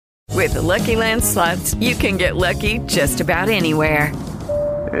With the Lucky Land Slots, you can get lucky just about anywhere.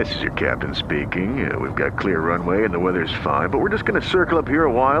 This is your captain speaking. We've got clear runway and the weather's fine, but we're just going to circle up here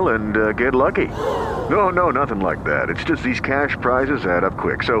a while and get lucky. No, nothing like that. It's just these cash prizes add up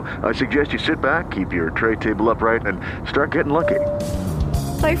quick. So I suggest you sit back, keep your tray table upright, and start getting lucky.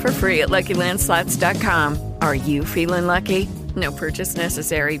 Play for free at LuckyLandSlots.com. Are you feeling lucky? No purchase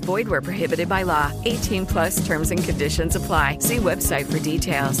necessary. Void where prohibited by law. 18 plus terms and conditions apply. See website for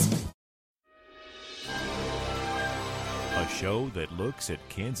details. A show that looks at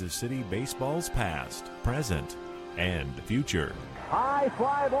Kansas City baseball's past, present, and future. High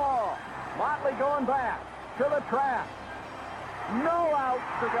fly ball. Motley going back to the track. No outs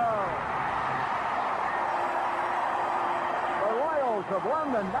to go. The Royals have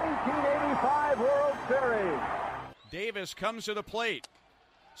won the 1985 World Series. Davis comes to the plate.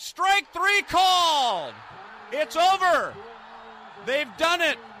 Strike three called. It's over. They've done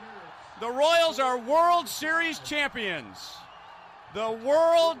it. The Royals are World Series champions. The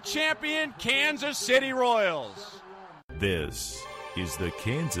world champion Kansas City Royals. This is the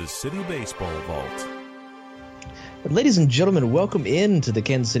Kansas City Baseball Vault. Ladies and gentlemen, welcome into the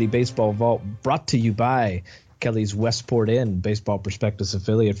Kansas City Baseball Vault, brought to you by Kelly's Westport Inn, Baseball Prospectus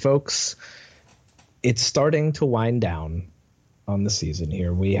affiliate. Folks, it's starting to wind down on the season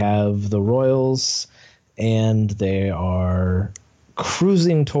here. We have the Royals, and they are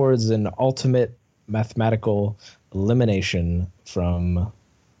cruising towards an ultimate mathematical elimination from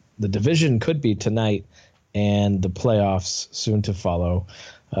the division. Could be tonight, and the playoffs soon to follow.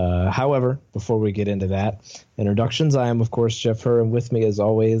 However, before we get into that, introductions, I am, of course, Jeff Herr, and with me, as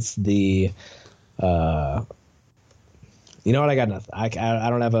always, the you know what? I got nothing. I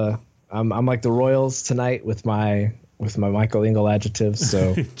don't have a. I'm like the Royals tonight with my Michael Engel adjectives.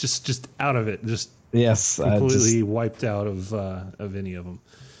 So just out of it. Just yes, completely wiped out of any of them.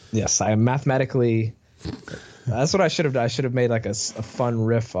 Yes, I am mathematically. That's what I should have done. I should have made like a fun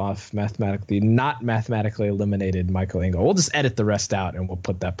riff off not mathematically eliminated Michael Engel. We'll just edit the rest out and we'll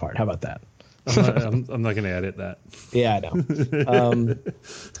put that part. How about that? I'm not going to edit that. Yeah, I know.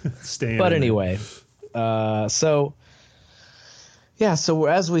 But anyway, so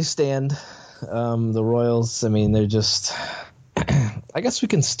as we stand, the Royals, I mean, they're just, I guess we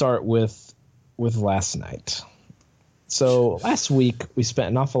can start with last night. So last week we spent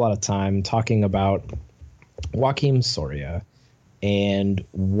an awful lot of time talking about Joakim Soria and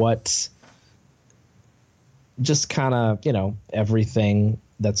what just kind of, everything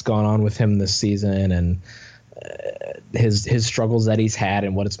that's gone on with him this season and his struggles that he's had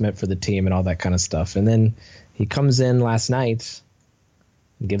and what it's meant for the team and all that kind of stuff. And then he comes in last night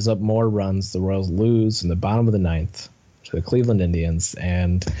and gives up more runs. The Royals lose in the bottom of the ninth to the Cleveland Indians,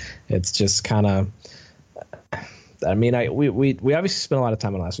 and it's just kind of, I mean, we obviously spent a lot of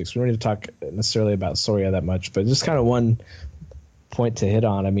time on last week, so we don't need to talk necessarily about Soria that much, but just kind of one point to hit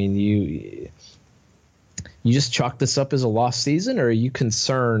on. I mean, you just chalk this up as a lost season, or are you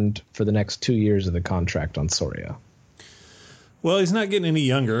concerned for the next 2 years of the contract on Soria? Well, he's not getting any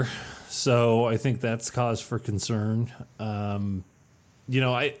younger, so I think that's cause for concern.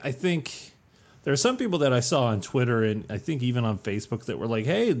 I think there are some people that I saw on Twitter and I think even on Facebook that were like,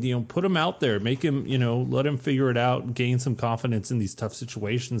 hey, put him out there, make him, let him figure it out, gain some confidence in these tough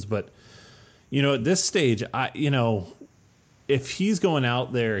situations. But, at this stage, if he's going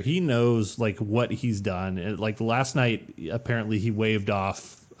out there, he knows like what he's done. And, like last night, apparently he waved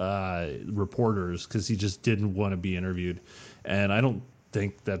off reporters because he just didn't want to be interviewed. And I don't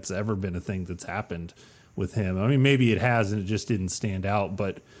think that's ever been a thing that's happened with him. I mean, maybe it has and it just didn't stand out,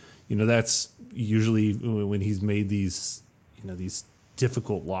 but that's usually when he's made these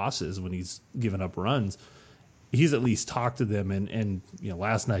difficult losses, when he's given up runs, he's at least talked to them. And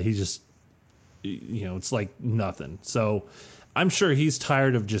last night he just, it's like nothing. So I'm sure he's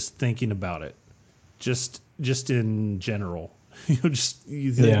tired of just thinking about it, just in general.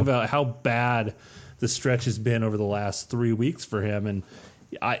 You think about how bad the stretch has been over the last 3 weeks for him. And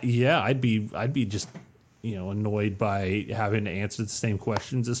I'd be just, annoyed by having to answer the same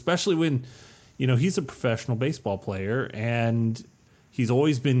questions, especially when, he's a professional baseball player and he's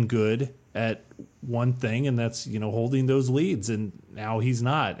always been good at one thing, and that's, holding those leads. And now he's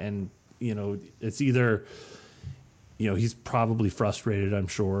not. And, it's either, he's probably frustrated. I'm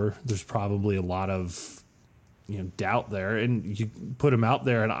sure there's probably a lot of, doubt there, and you put him out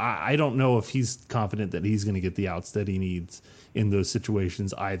there. And I don't know if he's confident that he's going to get the outs that he needs in those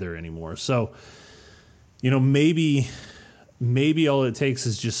situations either anymore. So, maybe all it takes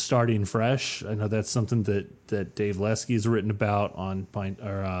is just starting fresh. I know that's something that Dave Lesky has written about on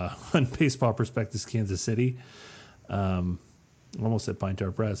Baseball Prospectus Kansas City. Almost said Pine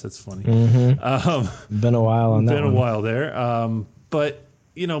Tar Press. That's funny. Been a while on that. Been a while there. But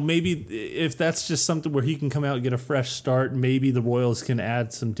maybe if that's just something where he can come out and get a fresh start, maybe the Royals can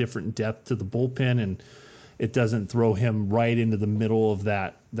add some different depth to the bullpen, and it doesn't throw him right into the middle of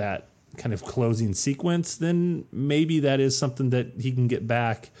that kind of closing sequence. Then maybe that is something that he can get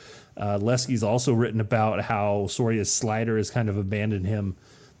back. Lesky's also written about how Soria's slider has kind of abandoned him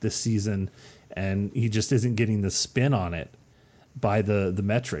this season, and he just isn't getting the spin on it by the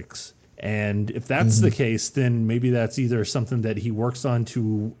metrics. And if that's the case, then maybe that's either something that he works on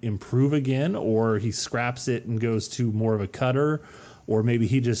to improve again, or he scraps it and goes to more of a cutter, or maybe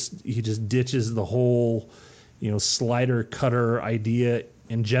he just ditches the whole slider cutter idea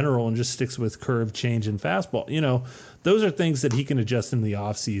in general and just sticks with curve, change, and fastball. Those are things that he can adjust in the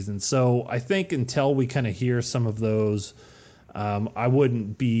offseason. So I think until we kind of hear some of those, I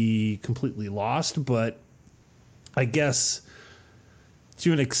wouldn't be completely lost. But I guess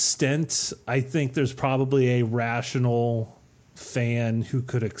to an extent, I think there's probably a rational fan who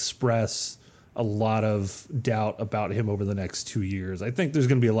could express a lot of doubt about him over the next 2 years. I think there's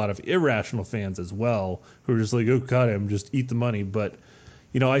going to be a lot of irrational fans as well who are just like, oh, cut him, just eat the money. But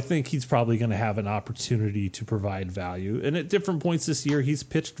I think he's probably going to have an opportunity to provide value. And at different points this year, he's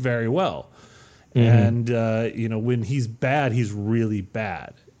pitched very well. And, when he's bad, he's really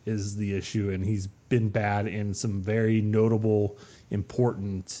bad is the issue. And he's been bad in some very notable,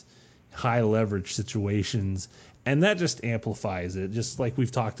 important, high leverage situations. And that just amplifies it, just like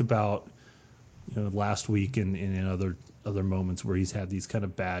we've talked about last week and in other moments where he's had these kind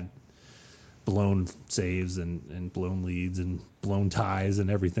of bad blown saves and blown leads and blown ties and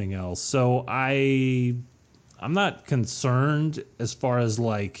everything else. So I'm not concerned as far as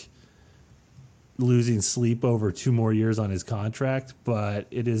like losing sleep over 2 more years on his contract, but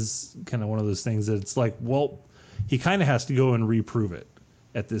it is kind of one of those things that it's like, well, he kind of has to go and reprove it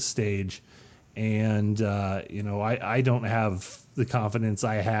at this stage. And, I don't have the confidence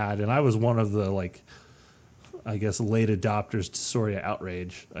I had. And I was one of the, late adopters to Soria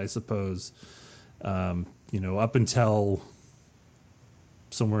outrage, I suppose. Up until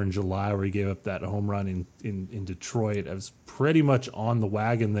somewhere in July where he gave up that home run in Detroit, I was pretty much on the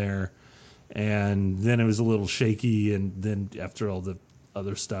wagon there. And then it was a little shaky. And then after all the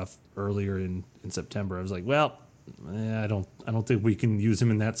other stuff earlier in September, I was like, well, I don't think we can use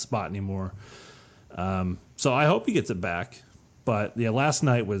him in that spot anymore. So I hope he gets it back. But yeah, last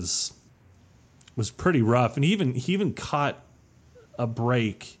night was pretty rough, and he even caught a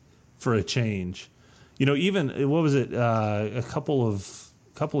break for a change. Even what was it? A couple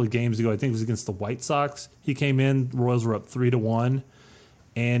of games ago, I think it was against the White Sox. He came in, the Royals were up 3-1,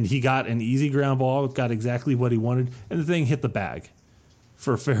 and he got an easy ground ball, got exactly what he wanted, and the thing hit the bag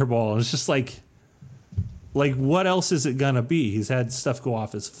for a fair ball. And it's just like what else is it gonna be? He's had stuff go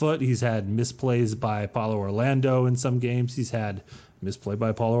off his foot. He's had misplays by Paulo Orlando in some games. He's had misplay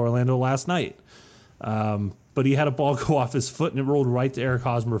by Paulo Orlando last night. But he had a ball go off his foot and it rolled right to Eric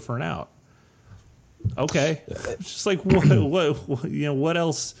Hosmer for an out. Okay, it's just like what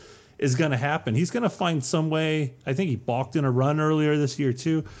else is gonna happen? He's gonna find some way. I think he balked in a run earlier this year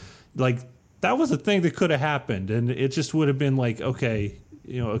too. Like that was a thing that could have happened, and it just would have been like, okay,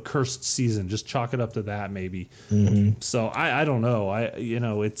 a cursed season. Just chalk it up to that, maybe. So I don't know.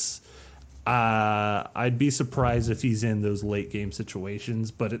 It's I'd be surprised if he's in those late game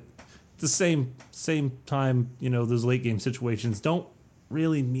situations, but at the same time, those late game situations don't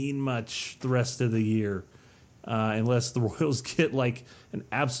really mean much the rest of the year, unless the Royals get like an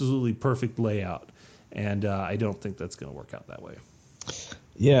absolutely perfect layout, and I don't think that's going to work out that way.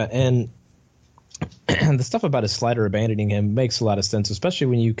 Yeah, and the stuff about his slider abandoning him makes a lot of sense, especially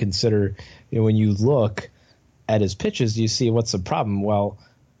when you consider, when you look at his pitches, you see what's the problem. Well,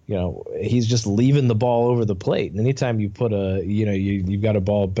 he's just leaving the ball over the plate. And anytime you put you've got a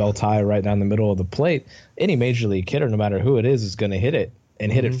ball belt high right down the middle of the plate, any major league hitter, no matter who it is going to hit it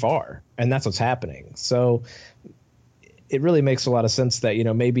and hit it far. And that's what's happening. So it really makes a lot of sense that,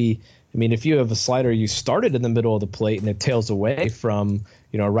 if you have a slider, you started in the middle of the plate and it tails away from,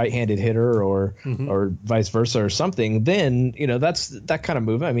 a right-handed hitter or vice versa or something, then, that's that kind of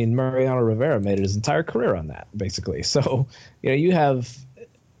move. Mariano Rivera made his entire career on that, basically. So,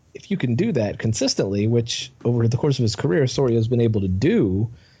 if you can do that consistently, which over the course of his career, Soria has been able to do,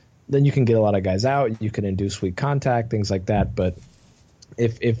 then you can get a lot of guys out. You can induce weak contact, things like that. But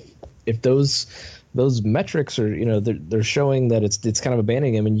if those metrics are, they're showing that it's kind of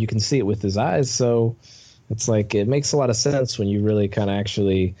abandoning him, and you can see it with his eyes. So it's like, it makes a lot of sense when you really kind of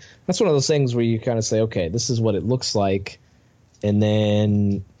that's one of those things where you kind of say, okay, this is what it looks like. And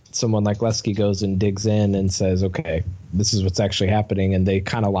then someone like Lesky goes and digs in and says, okay, this is what's actually happening, and they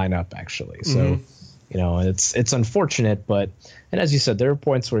kind of line up actually. So, it's unfortunate, and as you said, there are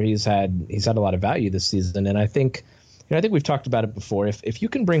points where he's had a lot of value this season, and I think we've talked about it before. If you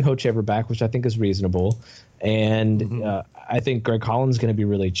can bring Hochevar back, which I think is reasonable, and I think Greg Holland's going to be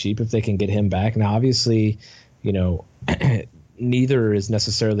really cheap if they can get him back. Now, obviously, neither is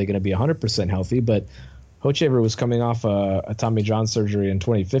necessarily going to be 100% healthy, but Hochevar was coming off a Tommy John surgery in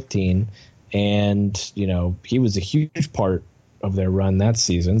 2015, and he was a huge part of their run that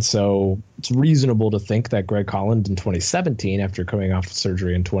season. So it's reasonable to think that Greg Holland in 2017, after coming off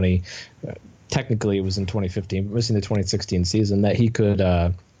surgery in technically it was in 2015, but missing the 2016 season, that he could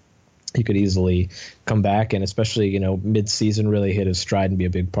easily come back, and especially mid-season really hit his stride and be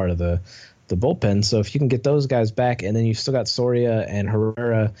a big part of the bullpen. So if you can get those guys back, and then you've still got Soria and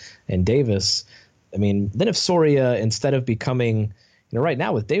Herrera and Davis. I mean, then if Soria, instead of becoming, right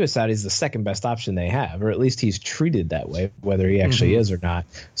now with Davis out, he's the second best option they have, or at least he's treated that way, whether he actually is or not.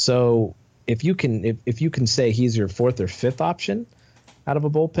 So if you can say he's your fourth or fifth option out of a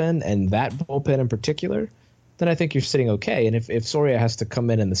bullpen, and that bullpen in particular, then I think you're sitting okay. And if Soria has to come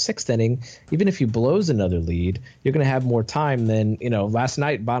in the sixth inning, even if he blows another lead, you're going to have more time than, last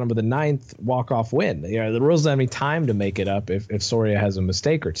night, bottom of the ninth, walk-off win. The Royals don't have any time to make it up if Soria has a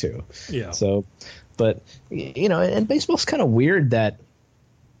mistake or two. Yeah. So, but, and baseball's kind of weird that,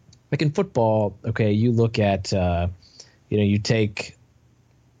 like in football, okay, you look at, you take,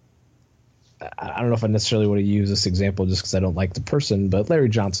 I don't know if I necessarily want to use this example just because I don't like the person, but Larry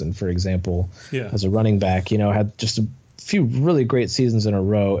Johnson, for example, as a running back, had just a few really great seasons in a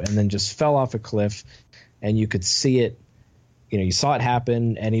row and then just fell off a cliff, and you could see it, you saw it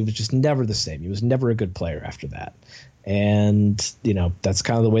happen, and he was just never the same. He was never a good player after that. And, that's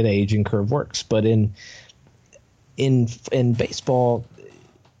kind of the way the aging curve works. But in baseball,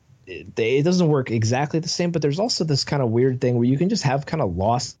 it doesn't work exactly the same, but there's also this kind of weird thing where you can just have kind of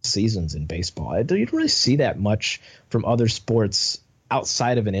lost seasons in baseball. You don't really see that much from other sports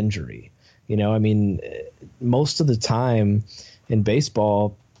outside of an injury. I mean, most of the time in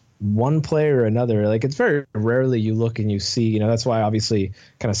baseball, one player or another, like it's very rarely you look and you see, that's why obviously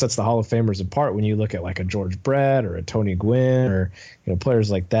kind of sets the Hall of Famers apart when you look at like a George Brett or a Tony Gwynn or,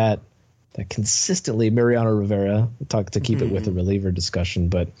 players like that consistently, Mariano Rivera, we'll talk to keep it with a reliever discussion,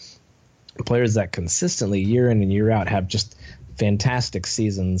 but players that consistently year in and year out have just fantastic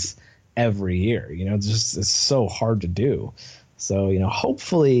seasons every year. It's so hard to do. So,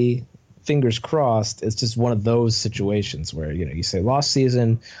 hopefully, fingers crossed, it's just one of those situations where, you say lost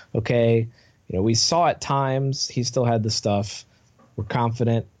season, okay, we saw at times he still had the stuff. We're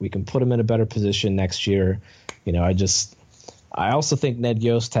confident we can put him in a better position next year. I also think Ned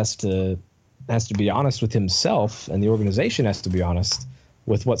Yost has to be honest with himself, and the organization has to be honest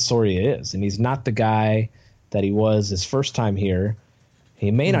with what Soria is. And he's not the guy that he was his first time here.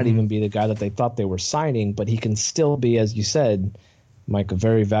 He may not even be the guy that they thought they were signing, but he can still be, as you said, Mike, a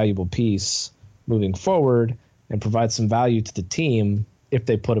very valuable piece moving forward and provide some value to the team if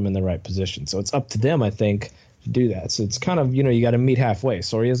they put him in the right position. So it's up to them, I think, to do that. So it's kind of, you got to meet halfway.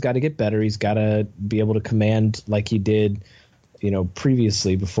 Soria's got to get better. He's got to be able to command like he did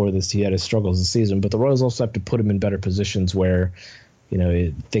previously before this. He had his struggles this season, but the Royals also have to put him in better positions where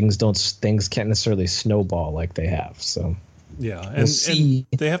things can't necessarily snowball like they have. So yeah, and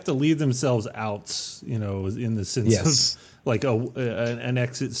they have to leave themselves out, in the sense of like an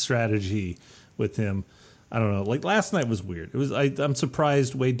exit strategy with him. I don't know. Like last night was weird. I'm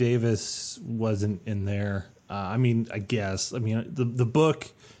surprised Wade Davis wasn't in there. I guess the book,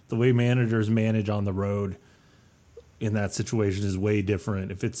 the way managers manage on the road in that situation is way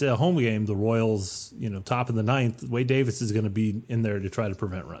different. If it's a home game, the Royals, top of the ninth, Wade Davis is going to be in there to try to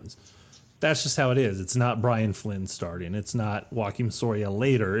prevent runs. That's just how it is. It's not Brian Flynn starting. It's not Joaquim Soria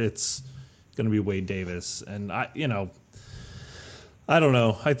later. It's going to be Wade Davis. And I don't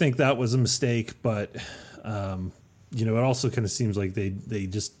know. I think that was a mistake, but it also kind of seems like they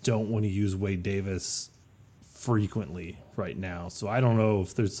just don't want to use Wade Davis frequently right now. So I don't know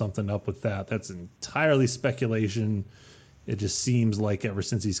if there's something up with that. That's entirely speculation. It just seems like ever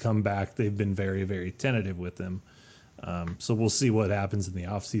since he's come back, they've been very, very tentative with him. So we'll see what happens in the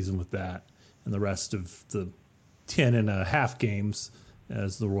offseason with that and the rest of the 10 and a half games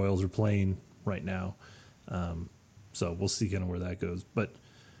as the Royals are playing right now. So we'll see kind of where that goes. But,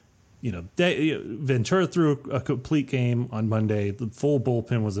 Ventura threw a complete game on Monday. The full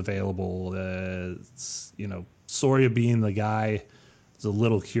bullpen was available. Soria being the guy is a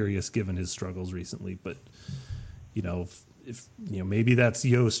little curious given his struggles recently. But, if maybe that's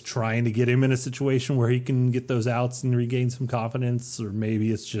Yost trying to get him in a situation where he can get those outs and regain some confidence, or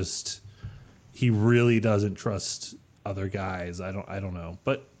maybe it's just he really doesn't trust other guys. I don't know,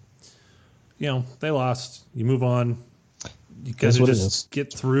 but they lost. You move on. You got to just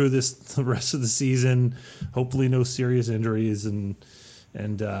get through the rest of the season. Hopefully, no serious injuries, and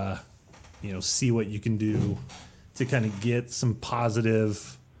see what you can do to kind of get some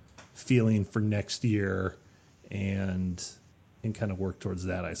positive feeling for next year, and kind of work towards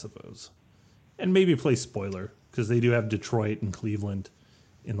that, I suppose. And maybe play spoiler, because they do have Detroit and Cleveland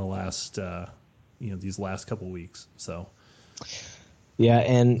in the last these last couple weeks. So yeah,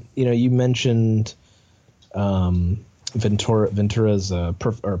 and you mentioned Ventura's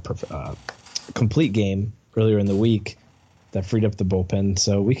complete game earlier in the week that freed up the bullpen,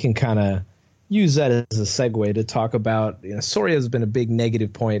 so we can kind of use that as a segue to talk about Soria has been a big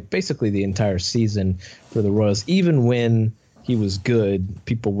negative point basically the entire season for the Royals. Even when he was good,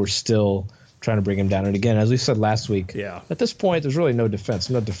 people were still trying to bring him down. And again, as we said last week, at this point there's really no defense.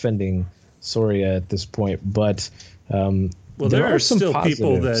 I'm not defending Soria at this point, but there are still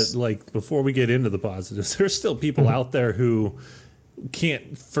people that, like, before we get into the positives, there's still people out there who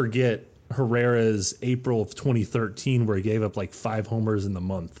can't forget Herrera's April of 2013 where he gave up like 5 homers in the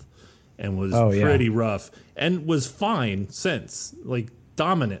month and was pretty rough and was fine since, like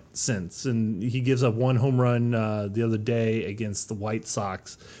dominant since. And he gives up 1 home run the other day against the White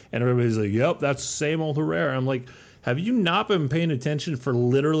Sox, and everybody's like, yep, that's the same old Herrera. I'm like, have you not been paying attention for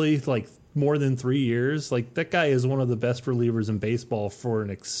literally like more than 3 years? Like, that guy is one of the best relievers in baseball for an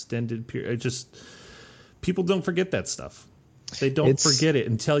extended period. People don't forget that stuff. They don't forget it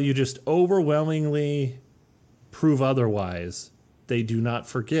until you just overwhelmingly prove otherwise. They do not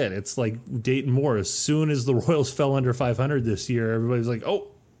forget. It's like Dayton Moore. As soon as the Royals fell under 500 this year, everybody's like, oh,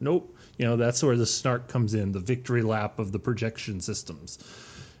 nope. That's where the snark comes in. The victory lap of the projection systems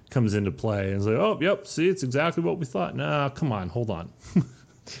comes into play. And it's like, oh, yep, see, it's exactly what we thought. Nah, come on, hold on.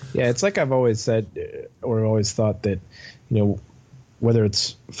 Yeah, it's like I've always said or always thought that, whether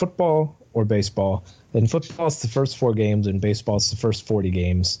it's football or baseball, in football it's the first 4 games, and baseball it's the first 40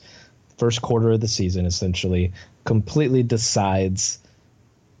 games. First quarter of the season essentially completely decides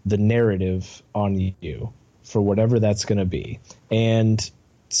the narrative on you for whatever that's going to be. And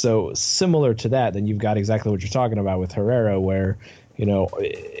so similar to that, then you've got exactly what you're talking about with Herrera, where,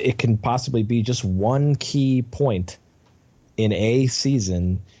 it can possibly be just one key point in a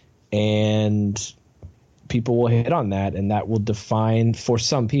season, and people will hit on that, and that will define, for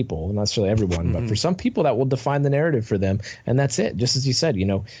some people, not necessarily everyone, but for some people that will define the narrative for them, and that's it. Just as you said,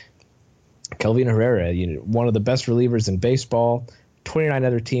 Kelvin Herrera, one of the best relievers in baseball. 29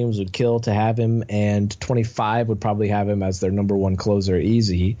 other teams would kill to have him, and 25 would probably have him as their number 1 closer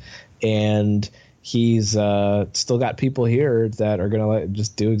easy. And he's still got people here that are going to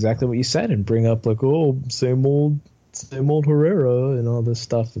just do exactly what you said and bring up like, oh, same old Herrera and all this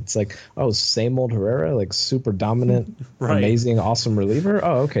stuff. It's like, oh, same old Herrera, like super dominant, amazing, awesome reliever.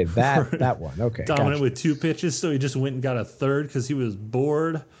 Oh, okay, that one. Okay, dominant with 2 pitches, so he just went and got a third because he was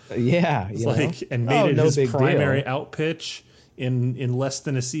bored. Yeah, and made it his primary out pitch in less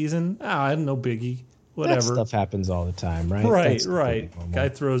than a season. No biggie. Whatever. That stuff happens all the time, right? Right. Guy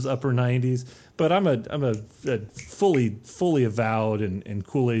throws upper 90s, but I'm a fully avowed and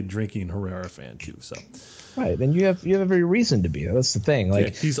Kool-Aid drinking Herrera fan too. So. Right, and you have every reason to be. That's the thing.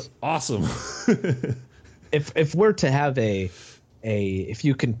 Like, he's awesome. if we're to have if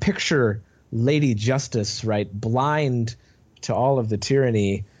you can picture Lady Justice, right, blind to all of the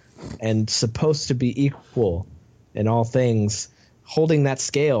tyranny and supposed to be equal in all things, holding that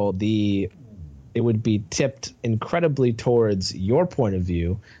scale, it would be tipped incredibly towards your point of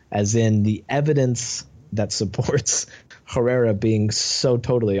view, as in the evidence that supports Herrera being so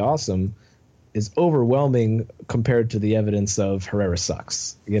totally awesome is overwhelming compared to the evidence of Herrera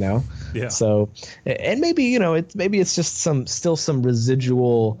sucks, Yeah. So, and maybe, maybe it's just still some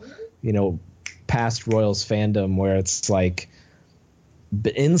residual, past Royals fandom where it's like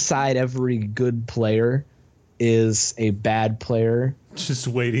inside every good player is a bad player. Just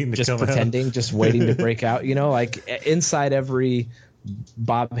waiting to just come pretending, out. Just waiting to break out, like inside every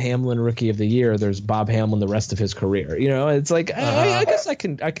Bob Hamlin Rookie of the Year, there's Bob Hamlin the rest of his career. It's like, I guess I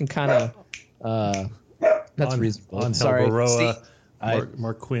can kind of, that's reasonable. On Sorry, Baroa,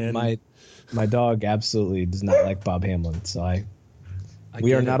 Mark Quinn. My dog absolutely does not like Bob Hamlin, so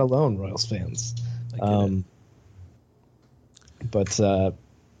we are not alone, Royals fans. But so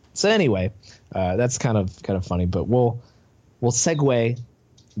anyway, that's kind of funny. But we'll segue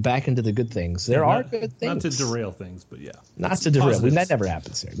back into the good things. There are good things. Not to derail things, but yeah. Not to derail. That never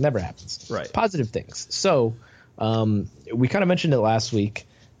happens here. It never happens. Right. Positive things. So We kind of mentioned it last week,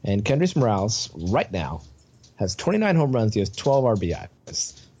 and Kendrys Morales right now has 29 home runs. He has 12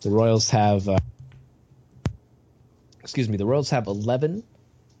 RBIs. The Royals have, the Royals have 11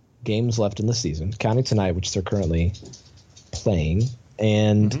 games left in the season, counting tonight, which they're currently playing,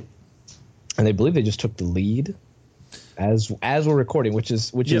 and I believe they just took the lead as we're recording, which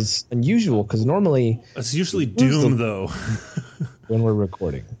is unusual because normally it's usually doom though when we're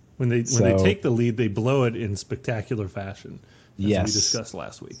recording. When they take the lead, they blow it in spectacular fashion. As yes, we discussed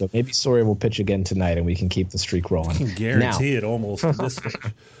last week. So maybe Sawyer will pitch again tonight, and we can keep the streak rolling. I can guarantee it almost at this stage.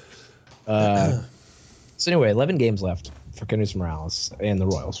 So anyway, 11 games left for Kendrys Morales and the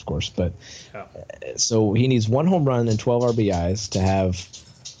Royals, of course. But so he needs 1 home run and 12 RBIs to have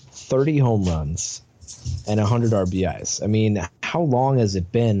 30 home runs and 100 RBIs. I mean, how long has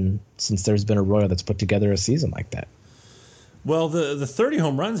it been since there's been a Royal that's put together a season like that? Well, the 30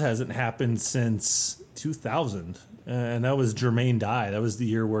 home runs hasn't happened since 2000, and that was Jermaine Dye. That was the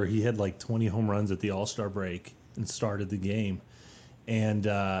year where he had like 20 home runs at the All-Star break and started the game. And,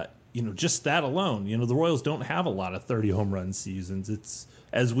 just that alone, the Royals don't have a lot of 30 home run seasons. It's,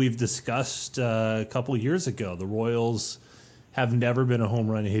 as we've discussed a couple of years ago, the Royals have never been a home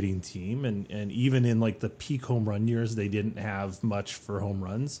run hitting team, and even in like the peak home run years, they didn't have much for home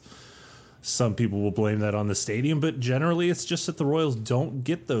runs. Some people will blame that on the stadium, but generally it's just that the Royals don't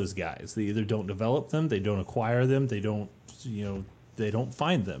get those guys. They either don't develop them, they don't acquire them, they don't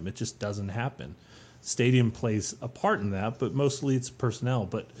find them. It just doesn't happen. Stadium plays a part in that, but mostly it's personnel.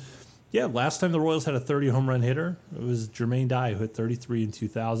 But yeah, last time the Royals had a 30 home run hitter, it was Jermaine Dye, who hit 33 in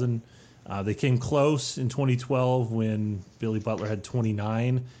 2000. They came close in 2012 when Billy Butler had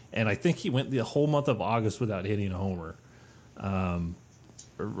 29, and I think he went the whole month of August without hitting a homer.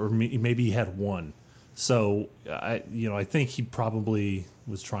 Or maybe he had 1. So I think he probably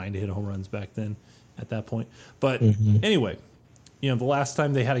was trying to hit home runs back then at that point. But anyway, the last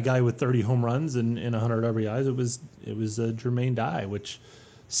time they had a guy with 30 home runs and 100 RBIs, it was Jermaine Dye, which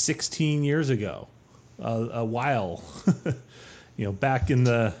 16 years ago, a while, back in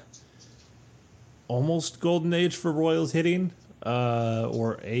the almost golden age for Royals hitting,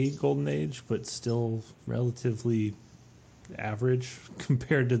 or a golden age, but still relatively average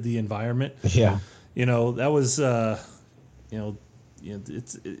compared to the environment. Yeah. That was,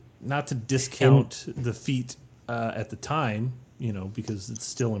 it's not to discount the feat at the time, because it's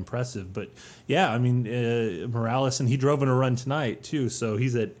still impressive. But yeah, I mean, Morales, and he drove in a run tonight too. So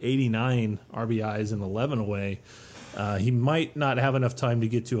he's at 89 RBIs and 11 away. He might not have enough time to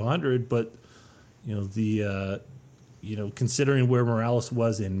get to 100, but considering where Morales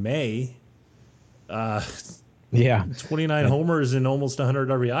was in May, 29 homers and almost 100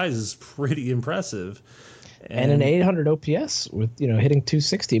 RBIs is pretty impressive. And an 800 OPS with, hitting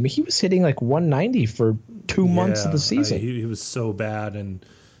 260. I mean, he was hitting like 190 for 2 months of the season. He was so bad and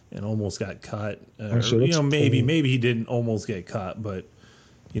almost got cut. Actually, maybe he didn't almost get cut, but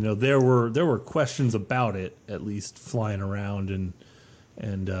there were questions about it at least flying around, and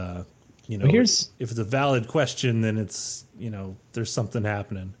if it's a valid question, then it's there's something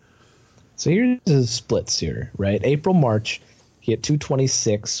happening. So here's his splits here, right? April, March, he had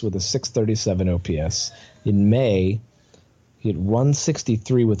 226 with a 637 OPS. In May, he had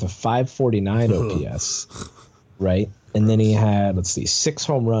 163 with a 549 OPS, right? And then he had, 6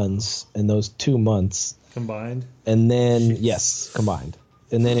 home runs in those 2 months. Combined? And then, yes, combined.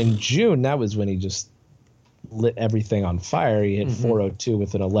 And then in June, that was when he just lit everything on fire. He hit 402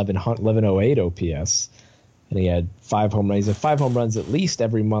 with an 1108 OPS. And he had 5 home runs. He's had 5 home runs at least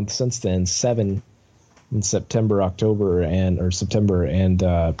every month since then. 7 in September, September,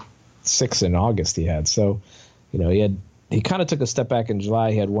 and 6 in August. He had. So, he kind of took a step back in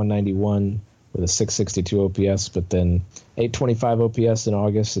July. He had 191 with a 662 OPS, but then 825 OPS in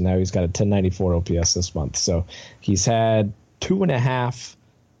August, and now he's got a 1094 OPS this month. So he's had 2.5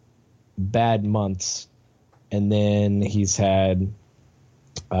 bad months, and then he's had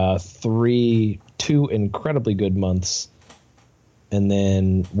 2 incredibly good months, and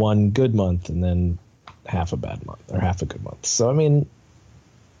then 1 good month, and then half a bad month or half a good month. So, I mean,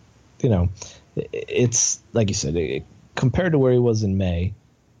 it's like you said, compared to where he was in May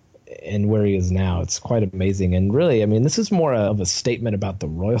and where he is now, it's quite amazing. And really, I mean, this is more of a statement about the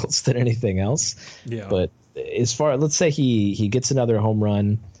Royals than anything else. Yeah. But as far, let's say he gets another home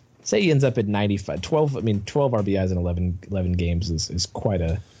run, say he ends up at 95, 12 RBIs in 11 games is quite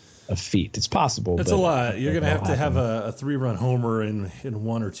a feat. It's possible. It's a lot. You're going to have a 3-run homer in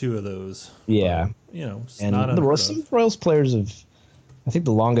 1 or 2 of those. Yeah. But, it's and not some Royals players have, I think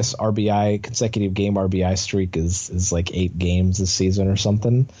the longest consecutive game RBI streak is like 8 games this season or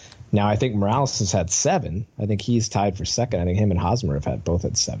something. Now, I think Morales has had 7. I think he's tied for second. I think him and Hosmer have both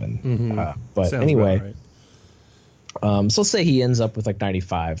had 7. But Sounds anyway, right. so say he ends up with like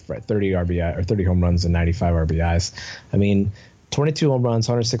 95, right? 30 RBI or 30 home runs and 95 RBIs. I mean, 22 home runs,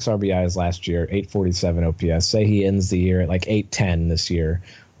 106 RBIs last year, 847 OPS. Say he ends the year at like 810 this year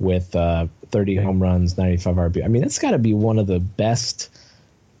with 30 home runs, 95 RBI. I mean, that's got to be one of the best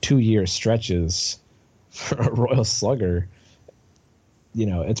 2-year stretches for a Royal slugger. You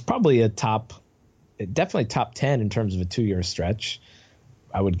know, it's probably definitely top 10 in terms of a 2-year stretch,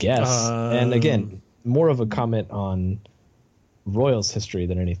 I would guess. And again, more of a comment on Royals history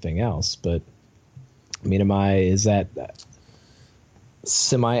than anything else. But I mean, is that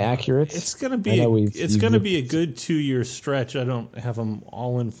semi-accurate? It's gonna be a good 2-year stretch. I don't have them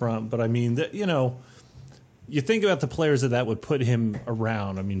all in front, but I mean, you think about the players that would put him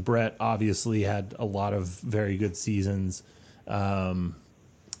around. I mean, Brett obviously had a lot of very good seasons.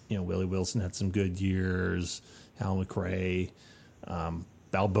 Willie Wilson had some good years. Hal McRae,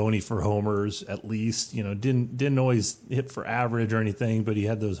 Balboni for homers at least. Didn't always hit for average or anything, but he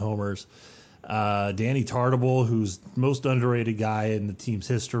had those homers. Danny Tartabull, who's most underrated guy in the team's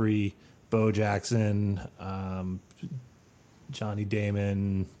history. Bo Jackson, Johnny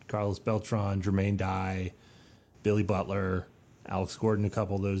Damon, Carlos Beltran, Jermaine Dye, Billy Butler, Alex Gordon a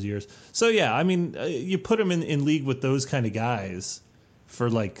couple of those years. So, yeah, I mean, you put him in league with those kind of guys for,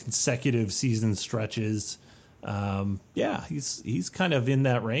 like, consecutive season stretches. He's kind of in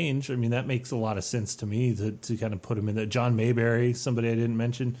that range. I mean, that makes a lot of sense to me to kind of put him in there. John Mayberry, somebody I didn't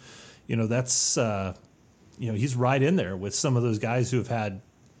mention, that's, he's right in there with some of those guys who have had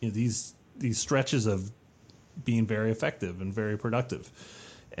these stretches of being very effective and very productive.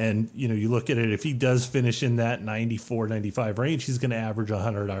 And, you look at it, if he does finish in that 94, 95 range, he's going to average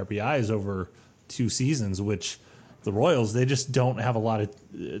 100 RBIs over 2 seasons, which the Royals, they just don't have a lot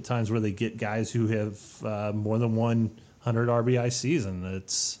of times where they get guys who have more than 100 RBI season.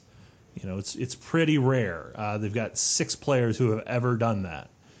 It's pretty rare. They've got 6 players who have ever done that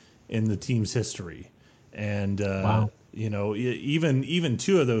in the team's history. And, wow. Even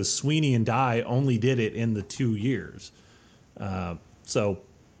 2 of those, Sweeney and Dye, only did it in the 2 years. So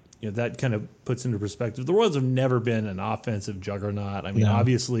that kind of puts into perspective. The Royals have never been an offensive juggernaut. I mean,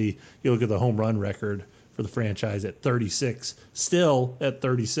 Obviously, you look at the home run record for the franchise at 36, still at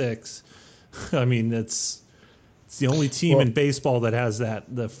 36. I mean, it's the only team in baseball that has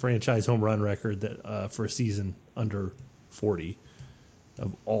the franchise home run record that for a season under 40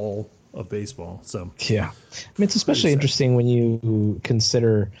 of all of baseball. So yeah, I mean, it's especially interesting when you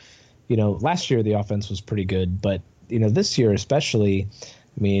consider, last year the offense was pretty good, but this year especially,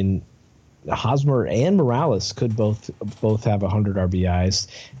 I mean, Hosmer and Morales could both have 100 RBIs,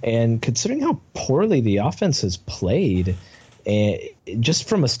 and considering how poorly the offense has played, just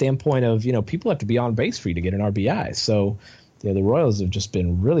from a standpoint of people have to be on base for you to get an RBI. So the Royals have just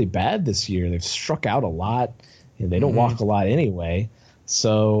been really bad this year. They've struck out a lot. They don't walk a lot anyway.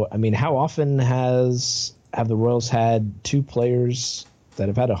 So I mean, how often have the Royals had 2 players that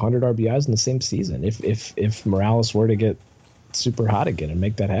have had 100 RBIs in the same season? If Morales were to get super hot again and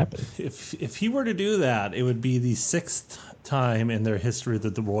make that happen. If he were to do that, it would be the 6th time in their history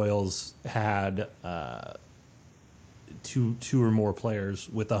that the Royals had two or more players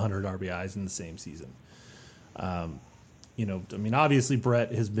with 100 RBIs in the same season. I mean, obviously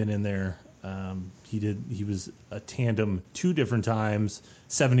Brett has been in there. He was a tandem 2 different times.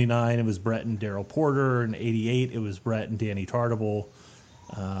 79, it was Brett and Darryl Porter, and 88, it was Brett and Danny Tartabull.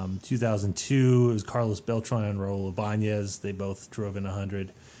 2002, it was Carlos Beltran and Raul Ibanez. They both drove in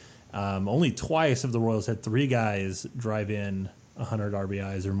 100. Only twice have the Royals had 3 guys drive in 100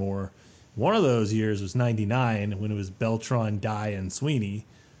 RBIs or more. One of those years was 99, when it was Beltran, Dye, and Sweeney,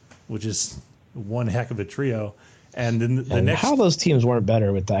 which is one heck of a trio. And then the next, how those teams weren't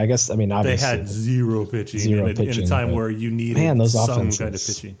better with that? I guess, I mean, obviously they had zero pitching in a time where you needed some kind of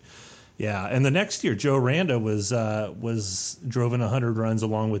pitching. Yeah, and the next year, Joe Randa was drove in 100 runs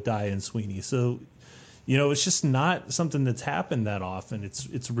along with Dye and Sweeney. So, it's just not something that's happened that often.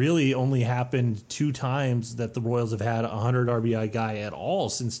 It's really only happened 2 times that the Royals have had a 100 RBI guy at all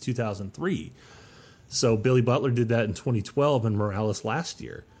since 2003. So Billy Butler did that in 2012 and Morales last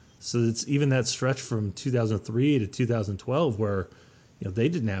year. So it's even that stretch from 2003 to 2012 where they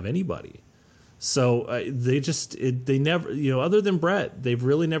didn't have anybody. So they never, other than Brett, they've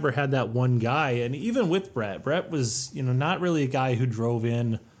really never had that one guy. And even with Brett was, not really a guy who drove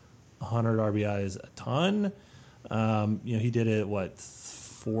in 100 RBIs a ton. He did it,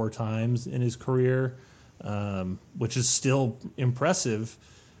 4 times in his career, which is still impressive.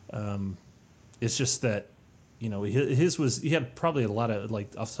 It's just that, his was, he had probably a lot of,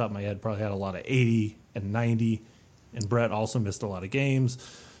 like off the top of my head, probably had a lot of 80 and 90, and Brett also missed a lot of games.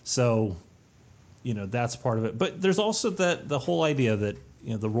 So, that's part of it. But there's also the whole idea that,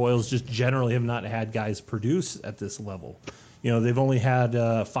 the Royals just generally have not had guys produce at this level. They've only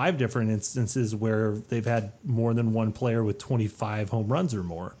had 5 different instances where they've had more than one player with 25 home runs or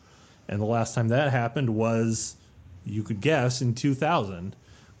more. And the last time that happened was, you could guess, in 2000,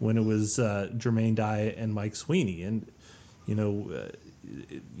 when it was Jermaine Dye and Mike Sweeney. And,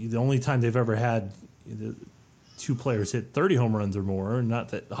 the only time they've ever had 2 players hit 30 home runs or more, not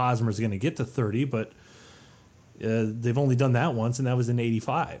that Hosmer's going to get to 30, but they've only done that once, and that was in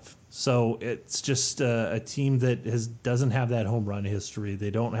 85. So it's just a team that doesn't have that home run history.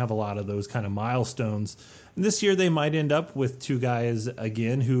 They don't have a lot of those kind of milestones. And this year they might end up with 2 guys,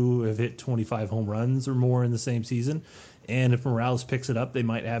 again, who have hit 25 home runs or more in the same season. And if Morales picks it up, they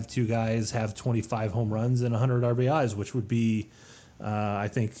might have 2 guys have 25 home runs and 100 RBIs, which would be, I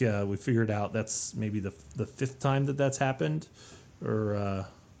think we figured out that's maybe the 5th time that's happened. Or,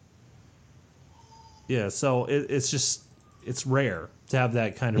 so it's rare to have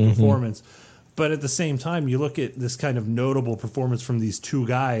that kind of performance. But at the same time, you look at this kind of notable performance from these 2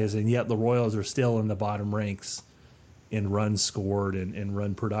 guys, and yet the Royals are still in the bottom ranks in runs scored and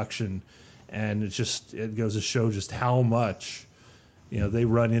run production. And it goes to show just how much, they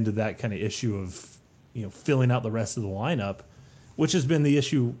run into that kind of issue of, filling out the rest of the lineup, which has been the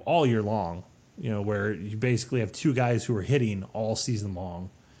issue all year long, where you basically have 2 guys who are hitting all season long.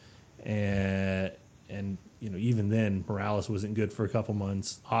 And even then, Morales wasn't good for a couple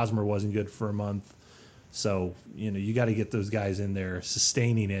months. Hosmer wasn't good for a month. So, you got to get those guys in there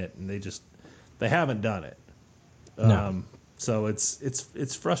sustaining it, and they haven't done it. No. So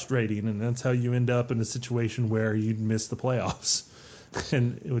it's frustrating, and that's how you end up in a situation where you'd miss the playoffs,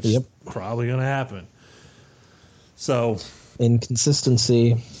 which is probably going to happen. So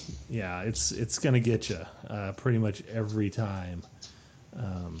inconsistency. Yeah, it's going to get you pretty much every time.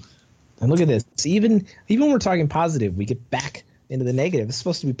 And look at this. Even when we're talking positive, we get back into the negative. It's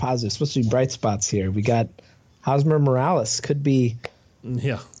supposed to be positive. It's supposed to be bright spots here. We got Hosmer Morales. Could be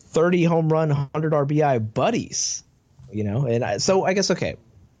 30 home run, 100 RBI buddies. So I guess, okay,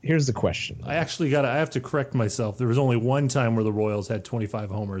 here's the question. I have to correct myself. There was only one time where the Royals had 25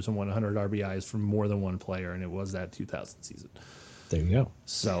 homers and 100 RBIs from more than one player, and it was that 2000 season. There you go.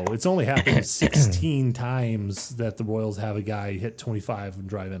 So it's only happened 16 times that the Royals have a guy hit 25 and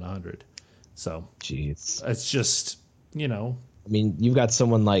drive in 100. So, jeez, it's just, I mean, you've got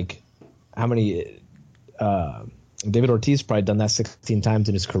someone like, how many? David Ortiz probably done that 16 times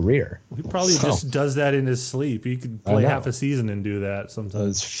in his career. He probably just does that in his sleep. He could play half a season and do that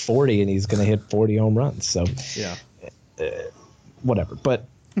sometimes. It's 40, and he's going to hit 40 home runs. So, yeah, whatever. But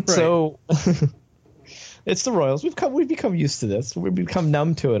right. So. It's the Royals. We've become used to this. We've become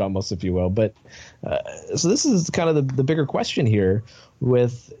numb to it almost, if you will. But so this is kind of the bigger question here.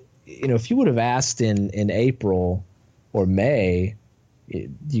 With if you would have asked in April or May,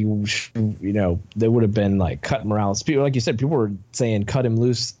 they would have been like cut Morales. People, like you said, people were saying cut him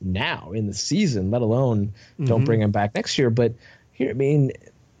loose now in the season, let alone don't bring him back next year. But here, I mean,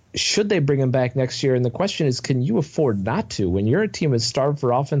 should they bring him back next year? And the question is, can you afford not to? When you're a team that's starved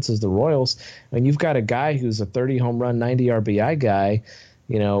for offense as the Royals, and you've got a guy who's a 30 home run, 90 RBI guy,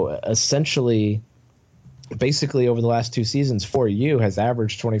 essentially, basically over the last 2 seasons for you has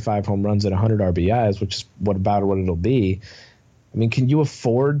averaged 25 home runs and 100 RBIs, which is what it'll be. I mean, can you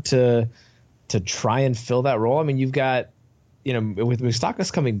afford to try and fill that role? I mean, you've got, with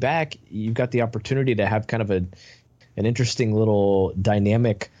Moustakas coming back, you've got the opportunity to have kind of an interesting little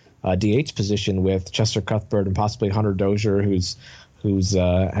dynamic DH position with Chester Cuthbert and possibly Hunter Dozier, who's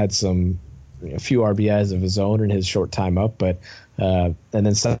had a few RBIs of his own in his short time up, but and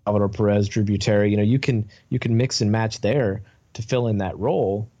then Salvador Perez, Drew Buteri. You can mix and match there to fill in that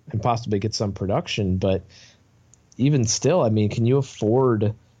role and possibly get some production. But even still, I mean, can you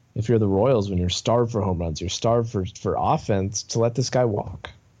afford, if you're the Royals, when you're starved for home runs, you're starved for offense, to let this guy walk?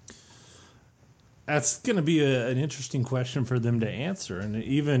 That's going to be an interesting question for them to answer. And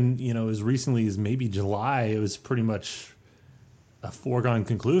even, as recently as maybe July, it was pretty much a foregone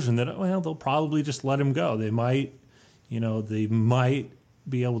conclusion that, they'll probably just let him go. They might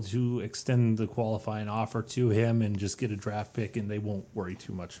be able to extend the qualifying offer to him and just get a draft pick, and they won't worry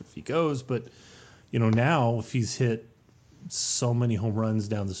too much if he goes. But, now if he's hit so many home runs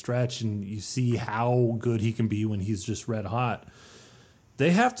down the stretch and you see how good he can be when he's just red hot, they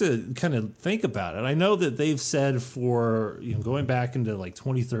have to kind of think about it. I know that they've said for, going back into like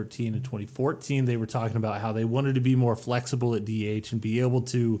 2013 and 2014, they were talking about how they wanted to be more flexible at DH and be able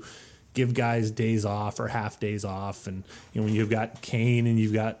to, give guys days off or half days off. And when you've got Kane and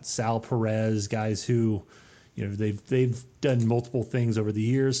you've got Sal Perez, guys who, they've done multiple things over the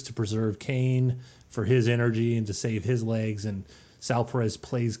years to preserve Kane for his energy and to save his legs. And Sal Perez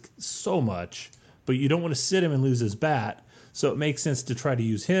plays so much, but you don't want to sit him and lose his bat. So it makes sense to try to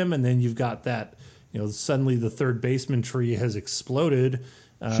use him. And then you've got that, suddenly the third baseman tree has exploded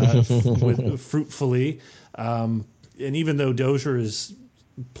fruitfully. And even though Dozier is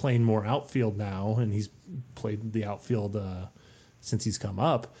playing more outfield now, and he's played the outfield since he's come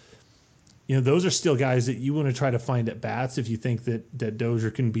up, those are still guys that you want to try to find at bats if you think that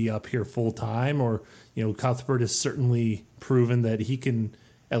Dozier can be up here full time, or Cuthbert has certainly proven that he can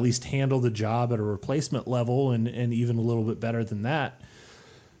at least handle the job at a replacement level and even a little bit better than that.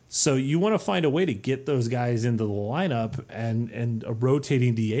 So you want to find a way to get those guys into the lineup, and a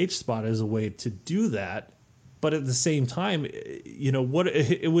rotating DH spot is a way to do that. But at the same time,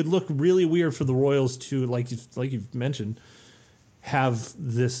 it would look really weird for the Royals to, like you've mentioned, have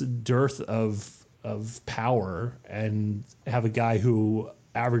this dearth of power and have a guy who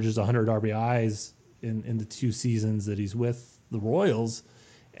averages 100 RBIs in the 2 seasons that he's with the Royals,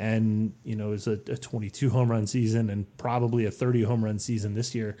 and is a 22 home run season and probably a 30 home run season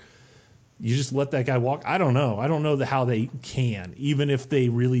this year. You just let that guy walk. I don't know how they can, even if they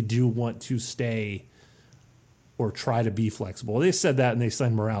really do want to stay or try to be flexible. They said that, and they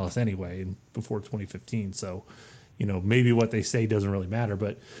signed Morales anyway before 2015. So, maybe what they say doesn't really matter.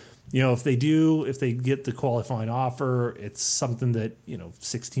 But, if they get the qualifying offer, it's something that,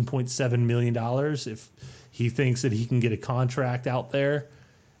 $16.7 million. If he thinks that he can get a contract out there,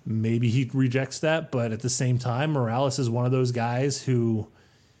 maybe he rejects that. But at the same time, Morales is one of those guys who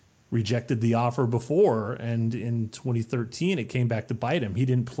rejected the offer before. And in 2013, it came back to bite him. He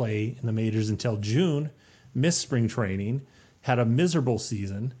didn't play in the majors until June. Missed spring training, had a miserable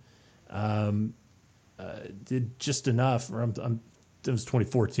season, did just enough. It was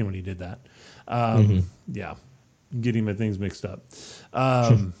 2014 when he did that. Yeah, getting my things mixed up.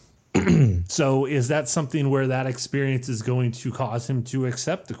 So is that something where that experience is going to cause him to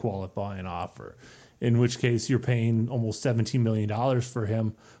accept the qualifying offer? In which case you're paying almost $17 million for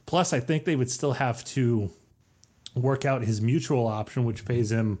him. Plus, I think they would still have to work out his mutual option, which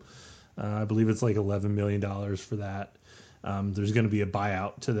pays him I believe it's like $11 million for that. There's going to be a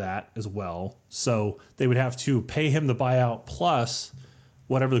buyout to that as well. So they would have to pay him the buyout plus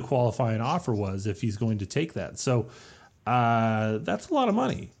whatever the qualifying offer was if he's going to take that. So that's a lot of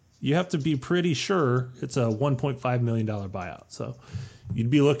money. You have to be pretty sure it's a $1.5 million buyout. So you'd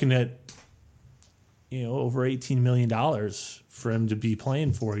be looking at, over $18 million for him to be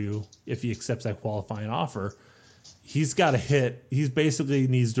playing for you if he accepts that qualifying offer. He's got to hit. He basically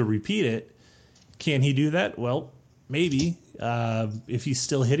needs to repeat it. Can he do that? Well, maybe. If he's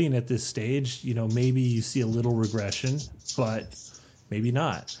still hitting at this stage, maybe you see a little regression, but maybe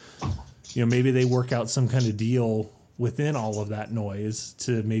not. Maybe they work out some kind of deal within all of that noise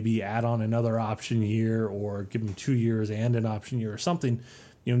to maybe add on another option year or give him 2 years and an option year or something.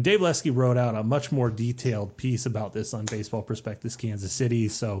 Dave Lesky wrote out a much more detailed piece about this on Baseball Prospectus Kansas City,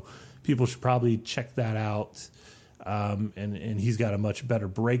 so people should probably check that out. And he's got a much better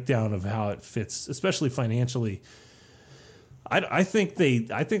breakdown of how it fits, especially financially. I think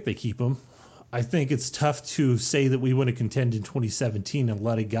they keep him. I think it's tough to say that we want to contend in 2017 and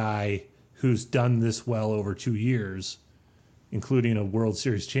let a guy who's done this well over 2 years, including a World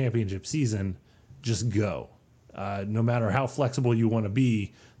Series championship season, just go. No matter how flexible you want to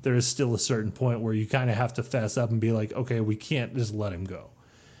be, there is still a certain point where you kind of have to fess up and be like, okay, we can't just let him go.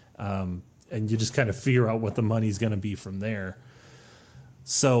 And you just kind of figure out what the money's going to be from there.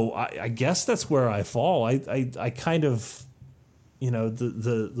 So I guess that's where I fall. I kind of,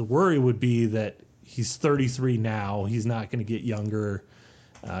 the worry would be that he's 33 now. He's not going to get younger.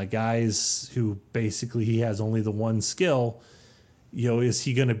 Guys who basically he has only the one skill, is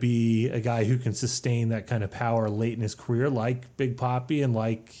he going to be a guy who can sustain that kind of power late in his career like Big Papi and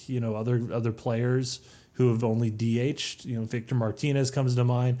like, other players who have only DH'd? Victor Martinez comes to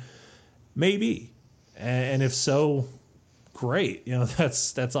mind. Maybe. And if so, great.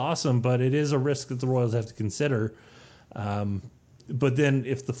 That's awesome, but it is a risk that the Royals have to consider. But then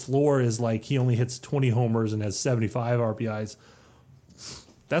if the floor is like he only hits 20 homers and has 75 RBIs,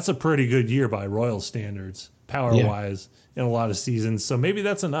 that's a pretty good year by Royals standards, power-wise, in a lot of seasons. So maybe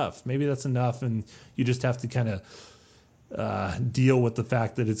that's enough. And you just have to kind of deal with the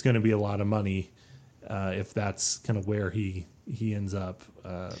fact that it's going to be a lot of money if that's kind of where he ends up,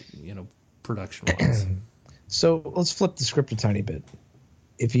 production-wise. So let's flip the script a tiny bit.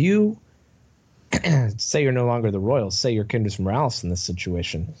 If you say you're no longer the Royals, say you're Kendrys Morales in this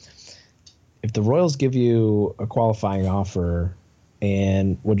situation, if the Royals give you a qualifying offer,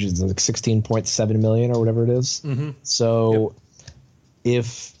 and which is like $16.7 million or whatever it is, so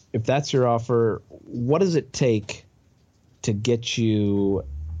if that's your offer, what does it take to get you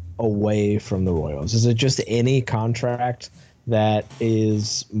away from the Royals? Is it just any contract that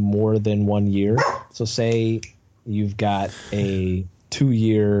is more than 1 year? So say you've got a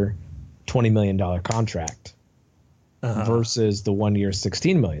 2-year, $20 million contract versus the 1 year,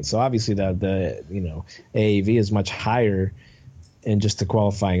 $16 million. So obviously the AAV is much higher in just the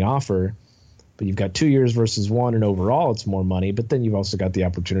qualifying offer, but you've got 2 years versus 1, and overall it's more money. But then you've also got the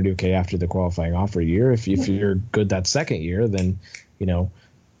opportunity, okay, after the qualifying offer year, if you're good that second year, then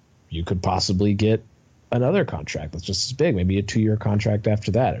you could possibly get another contract that's just as big, maybe a 2-year contract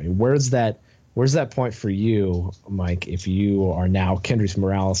after that. I mean, where's that point for you, Mike, if you are now Kendrys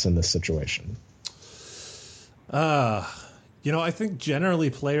Morales in this situation? I think generally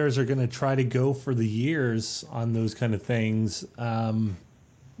players are going to try to go for the years on those kind of things. I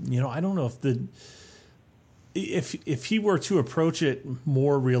don't know if he were to approach it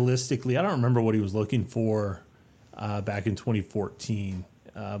more realistically. I don't remember what he was looking for back in 2014.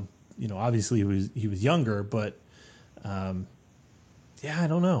 Obviously he was younger, but I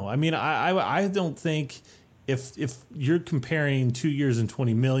don't know. I mean, I don't think if you're comparing 2 years and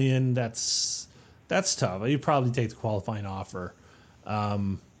 $20 million, that's tough. You'd probably take the qualifying offer.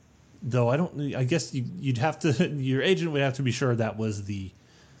 Though I guess you'd have to, your agent would have to be sure that was the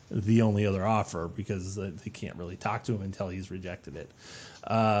only other offer, because they can't really talk to him until he's rejected it.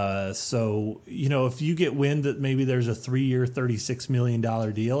 So, if you get wind that maybe there's a 3-year, $36 million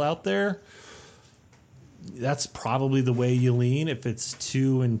deal out there, that's probably the way you lean. If it's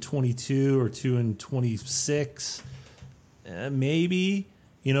 2 and 22 or 2 and 26, maybe,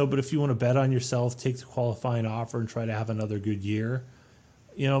 but if you want to bet on yourself, take the qualifying offer and try to have another good year,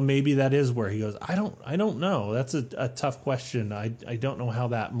 maybe that is where he goes. I don't know. That's a tough question. I don't know how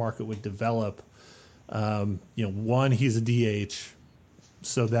that market would develop. One, he's a DH,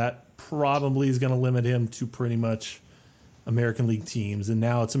 so that probably is going to limit him to pretty much American League teams. And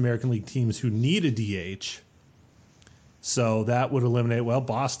now it's American League teams who need a DH. So that would eliminate,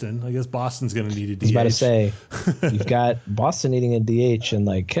 Boston. I guess Boston's going to need a DH. I was about to say, you've got Boston needing a DH, and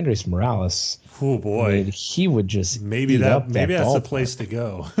like Kendrys Morales. Oh boy, I mean, he would just maybe that's the place to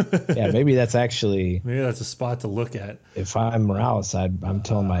go. Yeah, maybe that's a spot to look at. If I'm Morales, I'm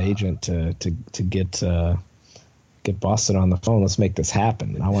telling my agent to get Boston on the phone. Let's make this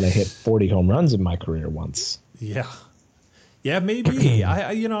happen. I want to hit 40 home runs in my career once. Yeah, maybe.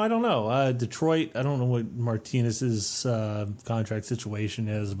 I don't know. Detroit, I don't know what Martinez's contract situation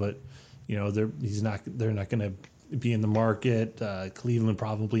is, but they're not going to be in the market. Cleveland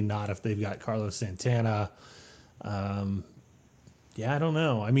probably not if they've got Carlos Santana. I don't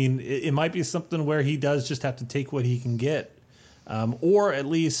know. I mean, it might be something where he does just have to take what he can get, or at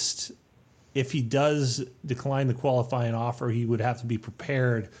least if he does decline the qualifying offer, he would have to be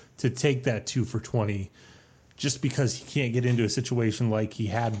prepared to take that 2 for 20. Just because he can't get into a situation like he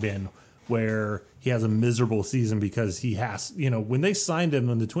had been, where he has a miserable season because he has, when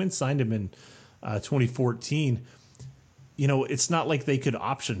the Twins signed him in 2014, it's not like they could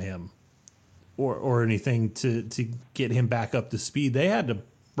option him or anything to get him back up to speed. They had to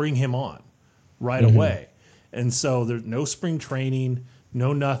bring him on right away. And so there's no spring training,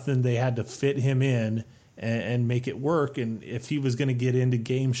 no nothing. They had to fit him in and make it work. And if he was going to get into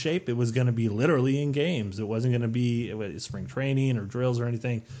game shape, it was going to be literally in games. It wasn't going to be spring training or drills or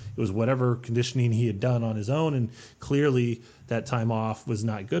anything. It was whatever conditioning he had done on his own. And clearly that time off was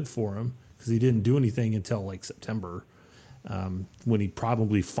not good for him, because he didn't do anything until like September, when he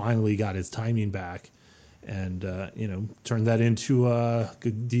probably finally got his timing back and, turned that into a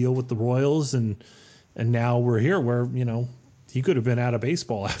good deal with the Royals. And now we're here where, he could have been out of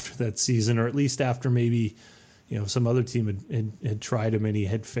baseball after that season, or at least after maybe, some other team had tried him and he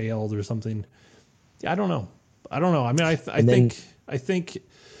had failed or something. I don't know. I mean, I think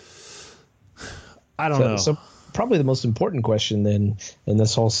I don't know. So probably the most important question then in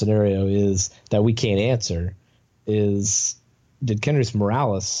this whole scenario is that we can't answer is, did Kendrys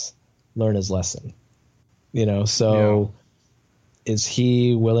Morales learn his lesson? Is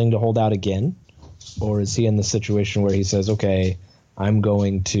he willing to hold out again? Or is he in the situation where he says, okay, I'm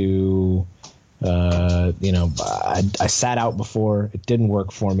going to, I sat out before, it didn't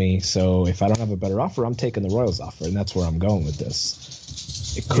work for me, so if I don't have a better offer, I'm taking the Royals offer, and that's where I'm going with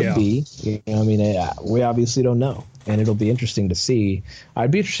this. It could be, we obviously don't know, and it'll be interesting to see.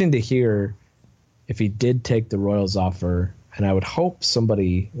 I'd be interesting to hear if he did take the Royals offer, and I would hope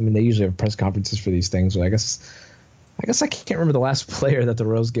somebody, they usually have press conferences for these things, but I guess I guess I can't remember the last player that the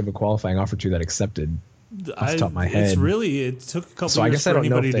Royals gave a qualifying offer to that accepted off the top of my head. It took a couple years for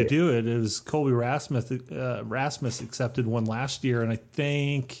anybody to do it. It was Colby Rasmus. Rasmus accepted one last year, and I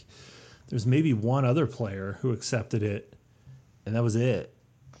think there's maybe one other player who accepted it, and that was it.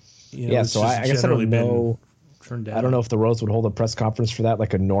 So I guess I don't know. I don't know if the Royals would hold a press conference for that,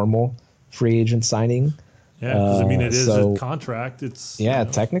 like a normal free agent signing. Yeah, because it is a contract. It's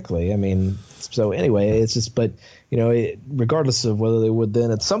technically. I mean, so anyway, it's just, but regardless of whether they would,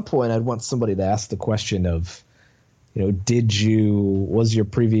 then at some point I'd want somebody to ask the question of, was your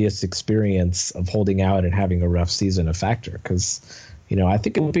previous experience of holding out and having a rough season a factor? Because, I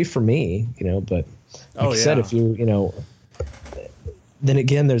think it would be for me, but like you said, if you, then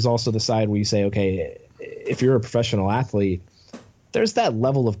again, there's also the side where you say, okay, if you're a professional athlete, there's that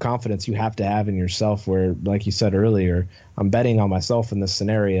level of confidence you have to have in yourself where, like you said earlier, I'm betting on myself in this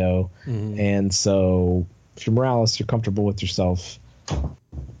scenario. Mm-hmm. And so if you're Morales, you're comfortable with yourself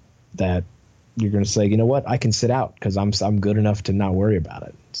that you're going to say, you know what, I can sit out because I'm good enough to not worry about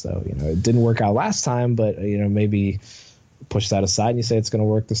it. So, it didn't work out last time, but, maybe push that aside and you say it's going to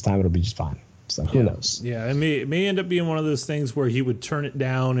work this time. It'll be just fine. So who knows? Yeah, it may end up being one of those things where he would turn it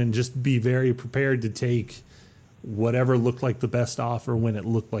down and just be very prepared to take whatever looked like the best offer when it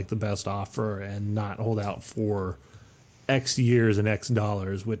looked like the best offer and not hold out for X years and X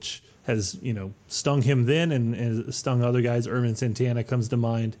dollars, which has, stung him then and stung other guys. Ervin Santana comes to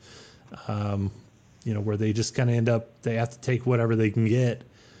mind, where they just kind of end up, they have to take whatever they can get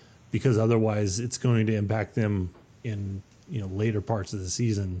because otherwise it's going to impact them in, later parts of the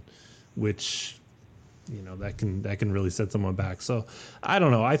season, which, that can really set someone back. So I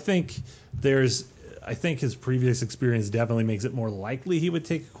don't know. I think his previous experience definitely makes it more likely he would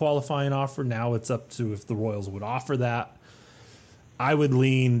take a qualifying offer. Now it's up to if the Royals would offer that. I would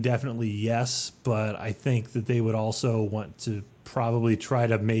lean definitely yes, but I think that they would also want to probably try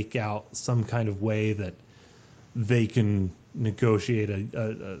to make out some kind of way that they can negotiate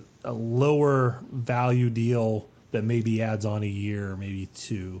a lower value deal that maybe adds on a year or maybe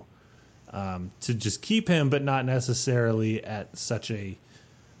two to just keep him, but not necessarily at such a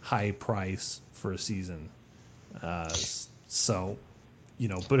high price for a season. So,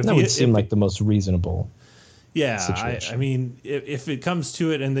 but if that would seem like the most reasonable. Yeah, I mean, if it comes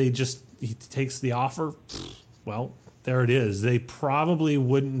to it and he takes the offer, well, there it is. They probably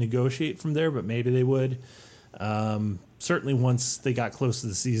wouldn't negotiate from there, but maybe they would. Certainly once they got close to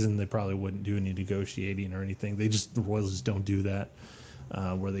the season, they probably wouldn't do any negotiating or anything. The Royals just don't do that,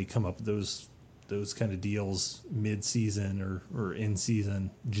 where they come up with those kind of deals mid-season or in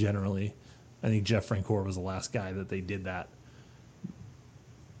season generally. I think Jeff Francoeur was the last guy that they did that.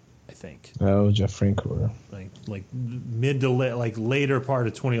 I think. Oh, Jeff Francoeur. Like mid to later part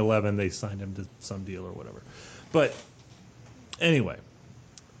of 2011, they signed him to some deal or whatever. But anyway.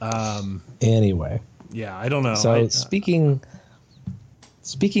 Yeah, I don't know. So speaking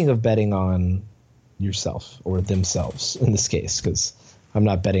of betting on yourself or themselves in this case, because I'm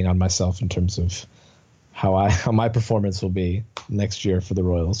not betting on myself in terms of how my performance will be next year for the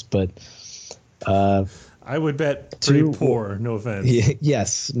Royals, but I would bet pretty poor. No offense.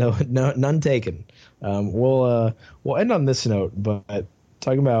 Yes, no, none taken. We'll end on this note, but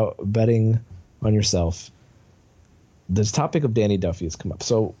talking about betting on yourself, this topic of Danny Duffy has come up.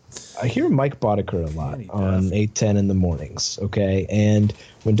 So I hear Mike Boddicker a lot on 810 in the mornings. Okay, and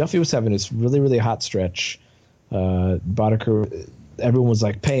when Duffy was having this really really hot stretch, Boddicker, everyone was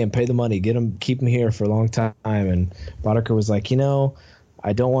like, pay the money, get him, keep him here for a long time, and Boddicker was like,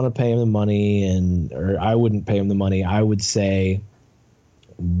 I don't want to pay him the money, or I wouldn't pay him the money. I would say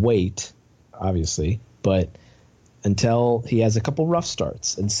wait, obviously, but until he has a couple rough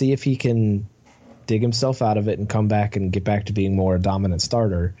starts and see if he can dig himself out of it and come back and get back to being more a dominant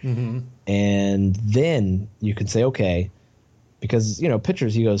starter. Mm-hmm. And then you can say, okay, because,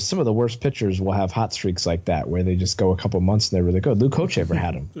 pitchers, he goes, some of the worst pitchers will have hot streaks like that where they just go a couple months and they're really good. Luke Hochevar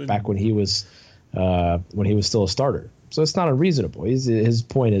had him back when he was still a starter. So it's not unreasonable. His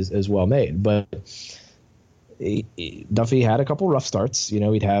point is well made. But Duffy had a couple rough starts. I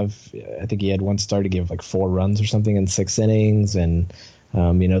think he had one start. He gave like 4 runs or something in 6 innings. And,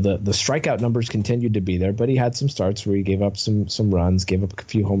 the strikeout numbers continued to be there. But he had some starts where he gave up some runs, gave up a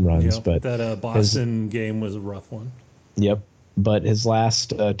few home runs. Yep, but that Boston game was a rough one. Yep. But his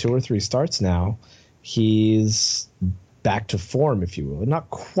last 2 or 3 starts now, he's back to form, if you will. Not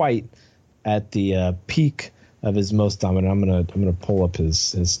quite at the peak of his most dominant. I'm gonna pull up his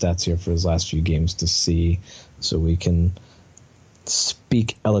stats here for his last few games to see, so we can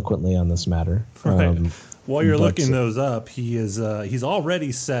speak eloquently on this matter. Right. While you're looking those up, he's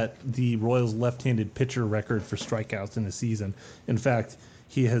already set the Royals' left-handed pitcher record for strikeouts in a season. In fact,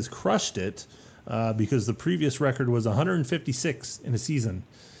 he has crushed it because the previous record was 156 in a season,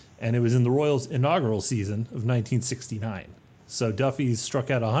 and it was in the Royals' inaugural season of 1969. So Duffy's struck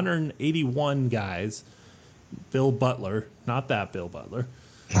out 181 guys. Bill Butler, not that Bill Butler,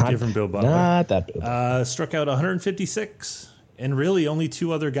 different Bill Butler. Not that Bill Butler. Struck out 156. And really only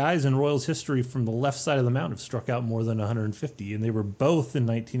two other guys in Royals history from the left side of the mound have struck out more than 150, and they were both in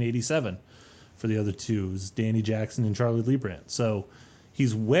 1987 for the other two. It was Danny Jackson and Charlie Leibrandt. So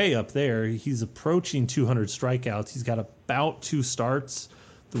he's way up there. He's approaching 200 strikeouts. He's got about 2 starts.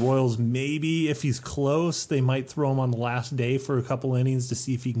 The Royals, maybe if he's close, they might throw him on the last day for a couple innings to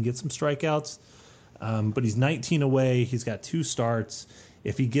see if he can get some strikeouts. But he's 19 away. He's got 2 starts.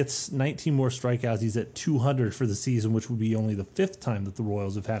 If he gets 19 more strikeouts, he's at 200 for the season, which would be only the 5th time that the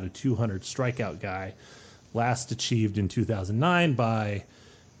Royals have had a 200 strikeout guy. Last achieved in 2009 by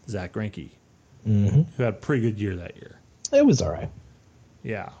Zach Greinke, who had a pretty good year that year. It was all right.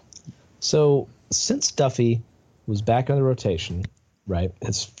 Yeah. So since Duffy was back in the rotation, right,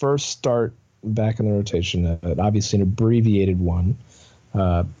 his first start back in the rotation, obviously an abbreviated one,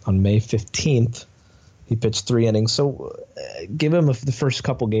 on May 15th, he pitched 3 innings. So give him the first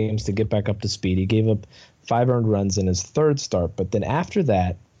couple games to get back up to speed. He gave up 5 earned runs in his 3rd start. But then after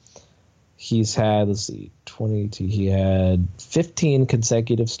that, he's had, he had 15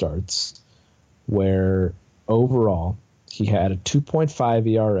 consecutive starts where overall he had a 2.5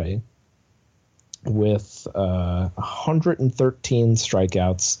 ERA with 113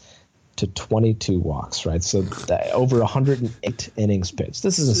 strikeouts to 22 walks, right? So over 108 innings pitched.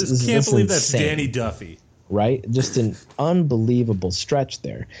 This is can't believe that's insane, Danny Duffy, right? Just an unbelievable stretch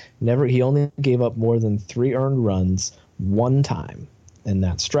there. He only gave up more than 3 earned runs one time in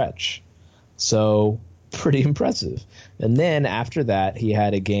that stretch. So pretty impressive. And then after that, he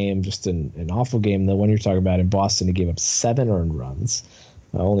had a game, just an awful game, the one you're talking about in Boston. He gave up 7 earned runs,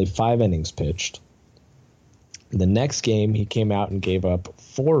 only 5 innings pitched. The next game, he came out and gave up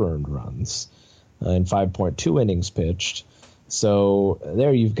 4 earned runs in 5.2 innings pitched. So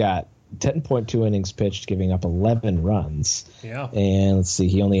there you've got 10.2 innings pitched, giving up 11 runs. Yeah. And let's see,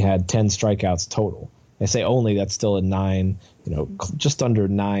 he only had 10 strikeouts total. I say only, that's still a 9, just under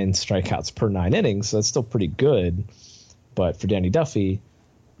 9 strikeouts per 9 innings. So that's still pretty good. But for Danny Duffy,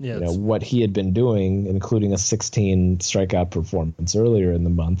 what he had been doing, including a 16 strikeout performance earlier in the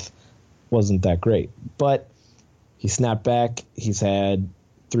month, wasn't that great. But he snapped back. He's had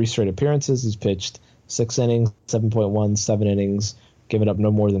 3 straight appearances. He's pitched 6 innings, 7.1, 7 innings, given up no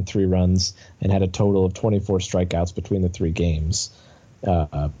more than 3 runs, and had a total of 24 strikeouts between the 3 games.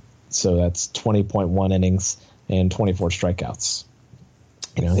 So that's 20.1 innings and 24 strikeouts.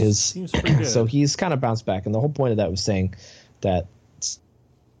 Seems pretty good. So he's kind of bounced back, and the whole point of that was saying that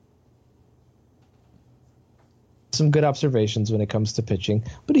some good observations when it comes to pitching,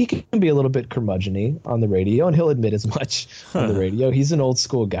 but he can be a little bit curmudgeon-y on the radio, and he'll admit as much on the radio. He's an old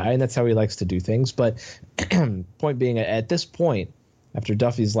school guy, and that's how he likes to do things. But point being, at this point, after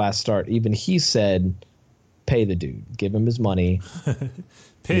Duffy's last start, even he said, pay the dude, give him his money.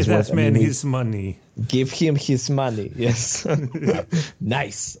 Pay that man his money. Give him his money. Yes.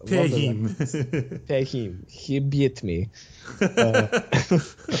 Nice. Pay him. Pay him. He beat me. Don't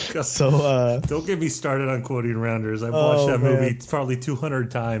get me started on quoting Rounders. I've watched that movie probably 200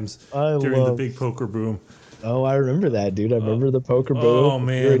 times during the big poker boom. Oh, I remember that, dude. I remember the poker boom. Oh,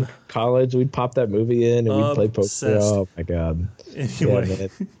 man. We were in college, we'd pop that movie in and we'd play poker. Oh, my God. Anyway.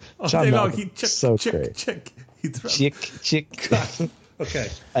 So great. Check. Chick. Okay.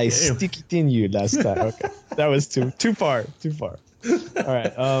 I stick it in you last time. Okay. That was too far. All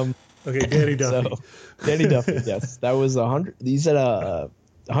right. Okay, Danny Duffy. Danny Duffy, yes. That was 100. He's at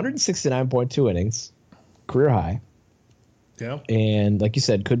 169.2 innings, career high. Yeah. And like you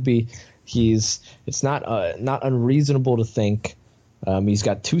said, it's not unreasonable to think he's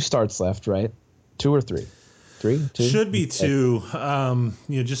got 2 starts left, right? 2 or 3? 3? 2? Should be 2.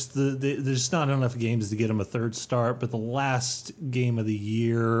 Just there's not enough games to get him a 3rd start, but the last game of the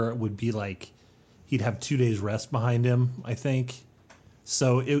year would be like he'd have 2 days rest behind him, I think.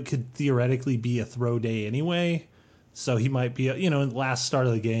 So it could theoretically be a throw day anyway. So he might be, in the last start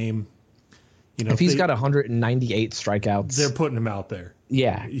of the game. If he's got 198 strikeouts, they're putting him out there.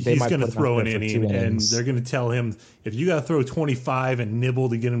 Yeah, he's going to throw an inning, and they're going to tell him, if you got to throw 25 and nibble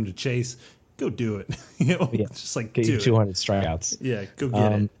to get him to chase, go do it. Just like get you 200 strikeouts. Yeah, go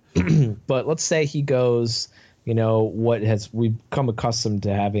get it. But let's say he goes, we've come accustomed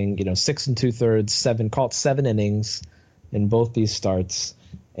to having, 6 2/3, 7 innings in both these starts,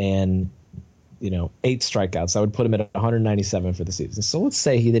 and 8 strikeouts. I would put him at 197 for the season. So let's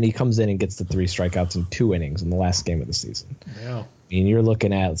say he comes in and gets the 3 strikeouts in 2 innings in the last game of the season. Yeah. I mean, you're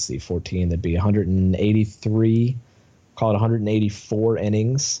looking at, 14, that'd be 183, call it 184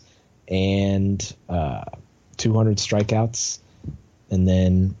 innings and 200 strikeouts. And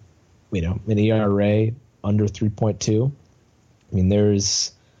then, an ERA under 3.2. I mean,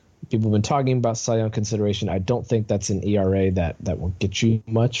 there's people have been talking about Cy Young consideration. I don't think that's an ERA that will get you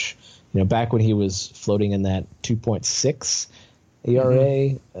much. Back when he was floating in that 2.6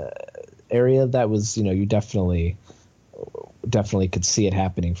 ERA area, that was, you definitely could see it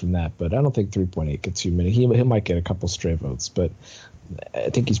happening from that. But I don't think 3.8 gets you many. He might get a couple stray votes, but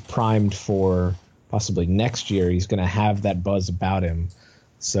I think he's primed for possibly next year. He's going to have that buzz about him.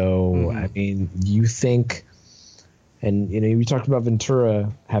 So, I mean, you think, and, you talked about Ventura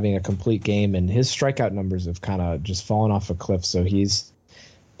having a complete game, and his strikeout numbers have kind of just fallen off a cliff. So he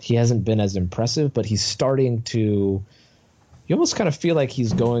hasn't been as impressive, but he's starting to, you almost kind of feel like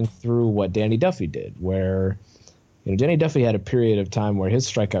he's going through what Danny Duffy did, where, Danny Duffy had a period of time where his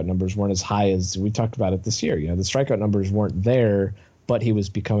strikeout numbers weren't as high as we talked about it this year. The strikeout numbers weren't there, but he was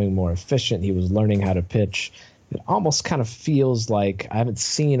becoming more efficient. He was learning how to pitch. It almost kind of feels like, I haven't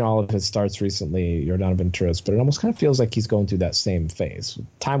seen all of his starts recently, Yordan Ventura's, but it almost kind of feels like he's going through that same phase.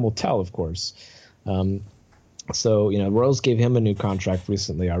 Time will tell, of course. So, Royals gave him a new contract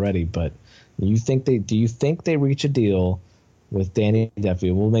recently already, but do you think they reach a deal with Danny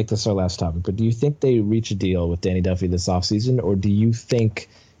Duffy? We'll make this our last topic, but do you think they reach a deal with Danny Duffy this offseason, or do you think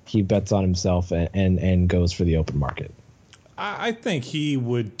he bets on himself and goes for the open market? I think he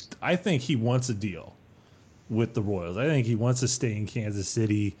would. I think he wants a deal with the Royals. I think he wants to stay in Kansas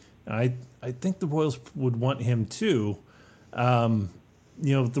City. I think the Royals would want him too. The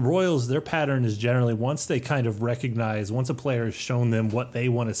Royals, their pattern is generally once they kind of recognize, once a player has shown them what they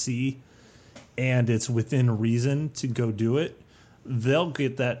want to see and it's within reason to go do it, they'll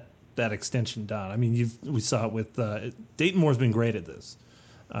get that extension done. I mean, we saw it with Dayton Moore's been great at this.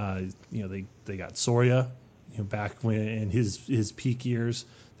 They got Soria, back when in his peak years,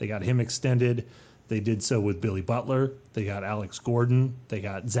 they got him extended. They did so with Billy Butler. They got Alex Gordon. They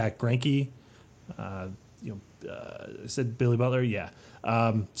got Zach Greinke. I said Billy Butler, yeah.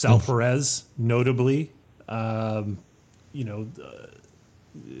 Sal Perez, notably.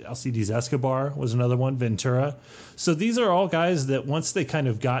 Alcides Escobar was another one. Ventura. So these are all guys that once they kind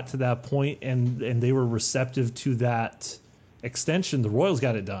of got to that point and they were receptive to that extension, the Royals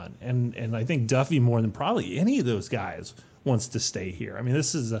got it done. And I think Duffy, more than probably any of those guys, wants to stay here. I mean,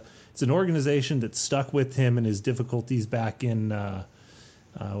 it's an organization that stuck with him in his difficulties back in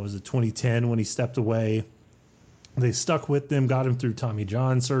was it 2010 when he stepped away. They stuck with him, got him through Tommy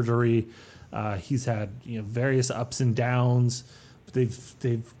John surgery. He's had various ups and downs, but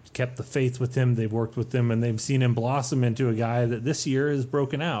they've kept the faith with him. They've worked with him, and they've seen him blossom into a guy that this year has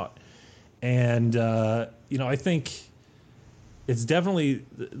broken out. And I think it's definitely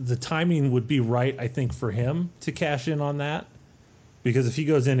the timing would be right, I think, for him to cash in on that. Because if he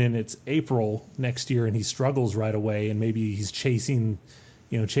goes in and it's April next year and he struggles right away and maybe he's chasing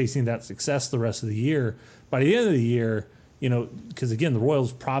that success the rest of the year, by the end of the year, because again, the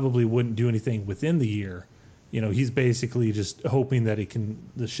Royals probably wouldn't do anything within the year. He's basically just hoping that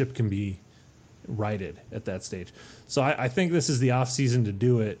the ship can be righted at that stage. So I think this is the off season to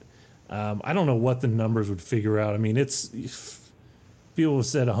do it. I don't know what the numbers would figure out. I mean, people have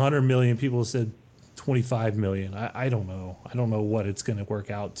said 100 million, people have said 25 million. I don't know. I don't know what it's going to work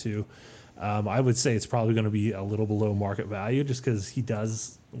out to. I would say it's probably going to be a little below market value just because he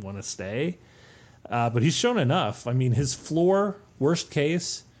does want to stay. But he's shown enough. I mean, his floor, worst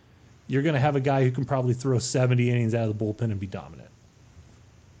case, you're going to have a guy who can probably throw 70 innings out of the bullpen and be dominant.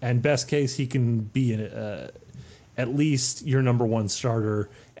 And best case, he can be at least your number one starter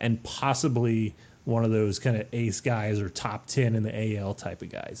and possibly one of those kind of ace guys or top 10 in the AL type of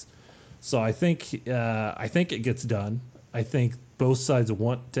guys. So I think it gets done. I think both sides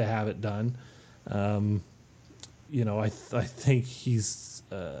want to have it done. I think he's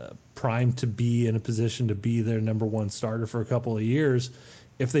primed to be in a position to be their number one starter for a couple of years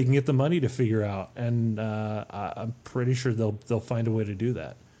if they can get the money to figure out. And I'm pretty sure they'll find a way to do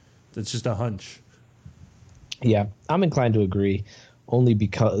that. That's just a hunch. Yeah, I'm inclined to agree, only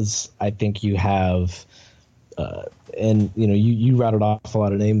because I think you have, you rattled off a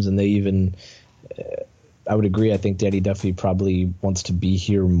lot of names, and they even, I would agree. I think Danny Duffy probably wants to be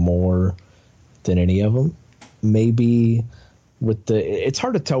here more than any of them. Maybe it's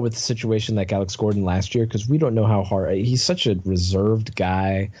hard to tell with a situation like Alex Gordon last year because we don't know how hard. He's such a reserved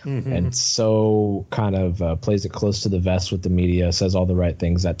guy and so kind of plays it close to the vest with the media, says all the right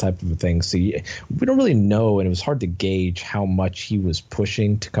things, that type of a thing. So we don't really know, and it was hard to gauge how much he was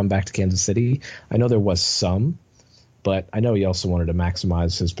pushing to come back to Kansas City. I know there was some, but I know he also wanted to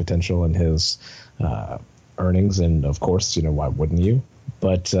maximize his potential and his earnings, and of course, why wouldn't you?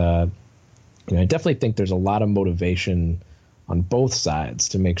 But I definitely think there's a lot of motivation on both sides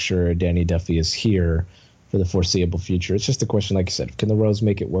to make sure Danny Duffy is here for the foreseeable future. It's just a question, like you said, can the Royals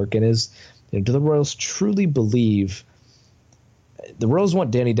make it work? And do the Royals truly believe the Royals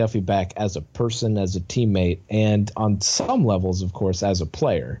want Danny Duffy back as a person, as a teammate, and on some levels, of course, as a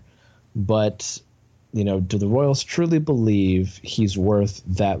player. But, do the Royals truly believe he's worth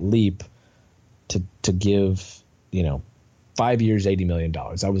that leap to give, 5 years, $80 million.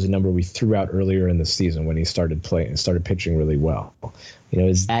 That was a number we threw out earlier in the season when he started pitching really well.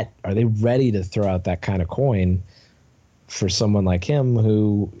 Are they ready to throw out that kind of coin for someone like him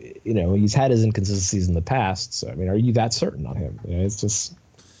who, he's had his inconsistencies in the past. So, are you that certain on him? It's just,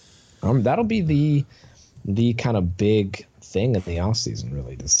 that'll be the kind of big thing in the offseason,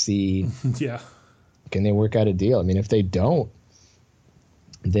 really, to see. Yeah. Can they work out a deal? If they don't,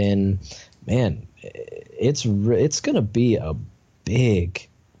 then, man, it's going to be a big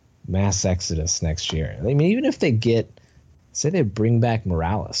mass exodus next year. Even if they say they bring back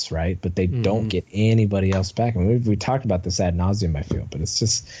Morales, right? But they don't get anybody else back. We talked about this ad nauseum, I feel, but it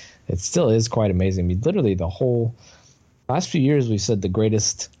still is quite amazing. Literally the whole last few years, we said the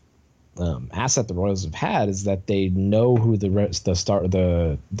greatest asset the Royals have had is that they know who the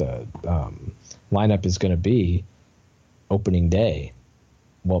lineup is going to be opening day.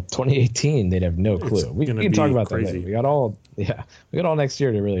 Well, 2018, they'd have no clue. We can talk about that later. We got all next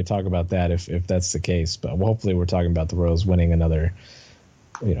year to really talk about that if that's the case. But hopefully we're talking about the Royals winning another,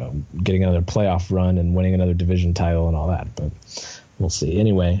 getting another playoff run and winning another division title and all that. But we'll see.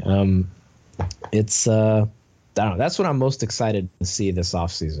 Anyway, it's I don't know. That's what I'm most excited to see this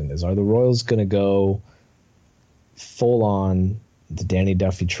offseason is, are the Royals going to go full on the Danny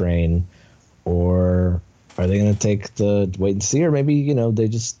Duffy train, or are they going to take the wait and see, or maybe, they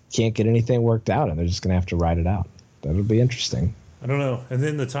just can't get anything worked out and they're just going to have to ride it out? That'll be interesting. I don't know. And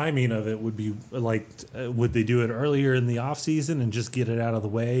then the timing of it would be like, would they do it earlier in the offseason and just get it out of the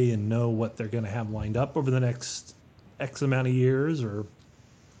way and know what they're going to have lined up over the next X amount of years? Or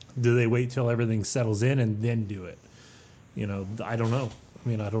do they wait till everything settles in and then do it? I don't know.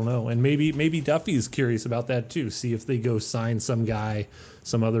 I don't know. And maybe Duffy's curious about that too. See if they go sign some guy,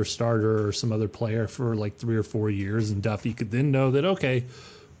 some other starter or some other player for like 3 or 4 years, and Duffy could then know that, okay,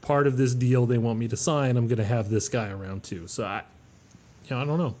 part of this deal they want me to sign, I'm going to have this guy around too. So I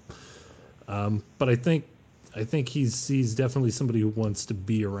don't know. But I think he's definitely somebody who wants to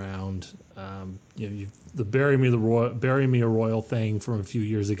be around. The bury me a Royal thing from a few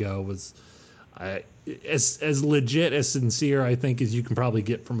years ago was as legit, as sincere, I think, as you can probably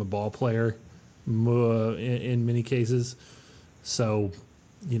get from a ball player in many cases. So,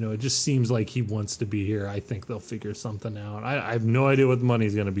 it just seems like he wants to be here. I think they'll figure something out. I have no idea what the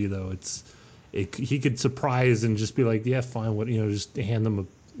money's going to be, though. He could surprise and just be like, yeah, fine, just hand them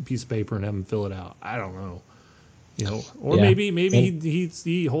a piece of paper and have them fill it out. I don't know. Or yeah. maybe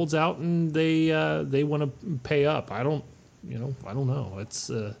he holds out and they want to pay up. I don't know. It's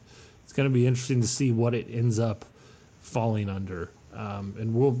going to be interesting to see what it ends up falling under.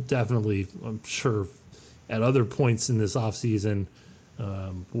 And we'll definitely, I'm sure, at other points in this offseason,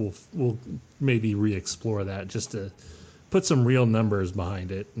 we'll maybe re-explore that just to put some real numbers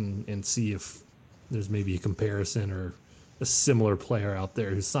behind it and see if there's maybe a comparison or a similar player out there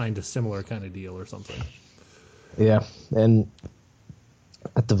who signed a similar kind of deal or something. Yeah, and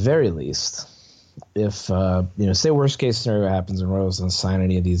at the very least, if say worst case scenario happens and Royals don't sign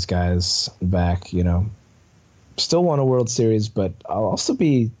any of these guys back, still won a World Series, but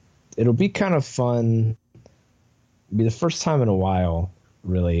it'll be kind of fun. It'll be the first time in a while,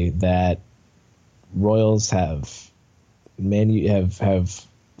 really, that Royals have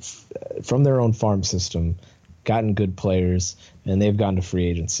from their own farm system gotten good players, and they've gone to free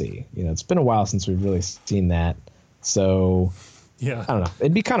agency. It's been a while since we've really seen that. So, yeah, I don't know.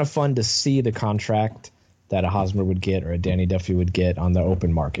 It'd be kind of fun to see the contract that a Hosmer would get or a Danny Duffy would get on the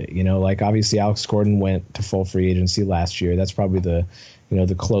open market. Like obviously Alex Gordon went to full free agency last year. That's probably the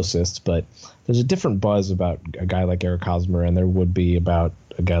closest, but there's a different buzz about a guy like Eric Hosmer, and there would be about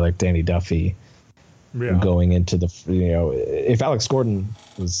a guy like Danny Duffy. Yeah. Going into if Alex Gordon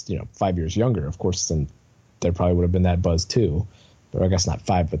was 5 years younger, of course, then there probably would have been that buzz too. Or I guess not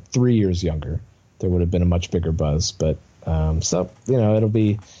 5, but 3 years younger, there would have been a much bigger buzz. But So, it'll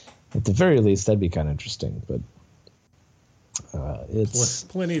be, at the very least, that'd be kind of interesting. But it's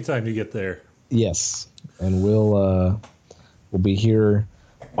plenty of time to get there. Yes, and we'll be here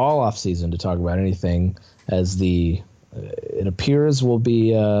all off season to talk about anything. As it appears, we'll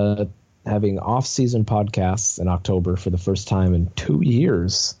be having off season podcasts in October for the first time in 2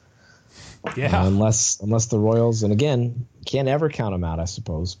 years. Yeah, unless the Royals, and again, can't ever count them out, I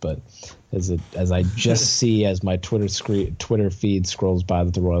suppose. But as I just see as my Twitter feed scrolls by,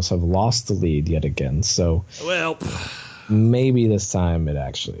 that the Royals have lost the lead yet again. So maybe this time it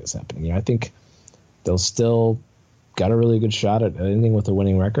actually is happening. I think they'll still got a really good shot at anything with a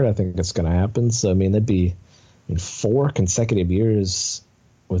winning record. I think it's going to happen. So that'd be 4 consecutive years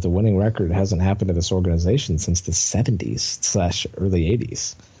with a winning record. It hasn't happened to this organization since the 70s/early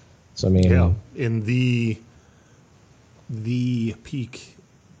 80s. So in the peak.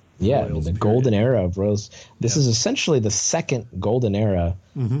 The golden era of Royals. This is essentially the second golden era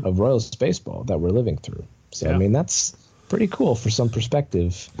of Royals baseball that we're living through. So that's pretty cool for some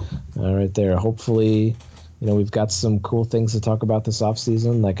perspective, right there. Hopefully, we've got some cool things to talk about this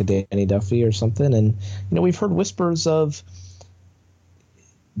offseason, like a Danny Duffy or something. And we've heard whispers of,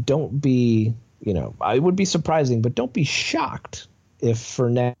 don't be, it would be surprising, but don't be shocked if for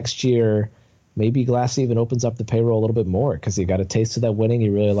next year maybe Glass even opens up the payroll a little bit more, because he got a taste of that winning. He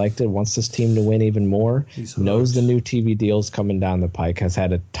really liked it, wants this team to win even more, knows the new TV deals coming down the pike, has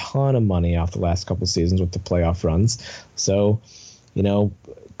had a ton of money off the last couple seasons with the playoff runs. So,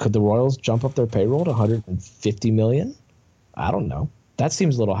 could the Royals jump up their payroll to $150 million? I don't know. That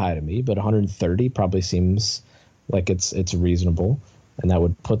seems a little high to me, but 130 probably seems like it's reasonable, and that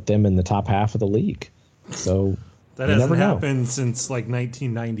would put them in the top half of the league. So that hasn't happened since like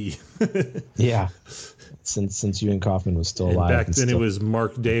 1990. Yeah, since Ewan Kaufman was still alive. Back then it was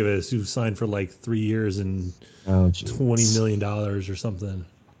Mark Davis, who signed for like 3 years and $20 million or something.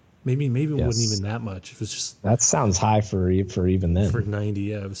 Maybe it wasn't even that much. It was just, that sounds high for even then. For 90,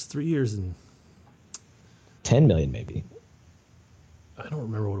 yeah, it was 3 years and $10 million maybe. I don't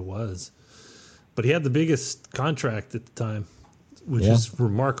remember what it was, but he had the biggest contract at the time, which is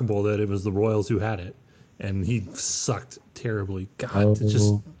remarkable that it was the Royals who had it, and he sucked terribly. God,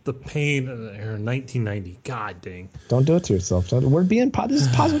 just the pain in 1990. God dang! Don't do it to yourself. We're being this is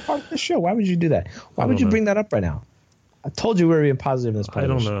a positive part of the show. Why would you do that? Why would you bring that up right now? I told you we were being positive in this part. I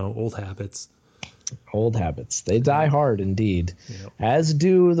don't know. Old habits. Old habits. They die hard indeed. Yep. As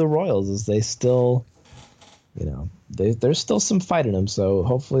do the Royals, as they still, there's still some fight in them. So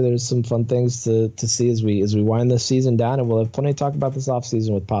hopefully there's some fun things to see as we wind this season down, and we'll have plenty to talk about this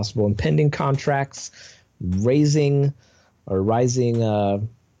offseason with possible impending contracts, rising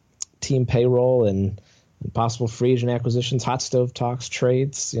team payroll, and possible free agent acquisitions, hot stove talks,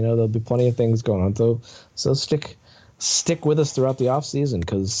 trades. There'll be plenty of things going on. So stick with us throughout the offseason,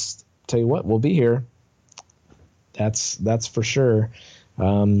 because tell you what, we'll be here. That's for sure.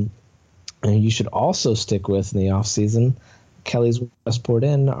 And you should also stick with, in the offseason, Kelly's Westport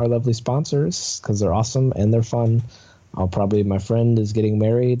Inn, our lovely sponsors, because they're awesome and they're fun. My friend is getting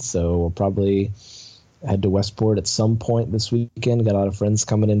married, so we'll probably head to Westport at some point this weekend. Got a lot of friends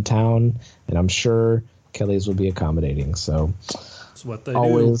coming in town, and I'm sure Kelly's will be accommodating. So that's what they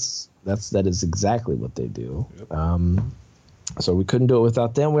do. That is exactly what they do. Yep. So we couldn't do it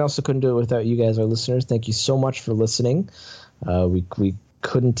without them. We also couldn't do it without you guys, our listeners. Thank you so much for listening. We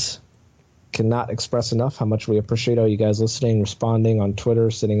cannot express enough how much we appreciate all you guys listening, responding on Twitter,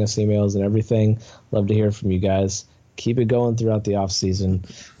 sending us emails and everything. Love to hear from you guys. Keep it going throughout the off season.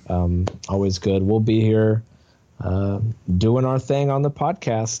 Always good. We'll be here doing our thing on the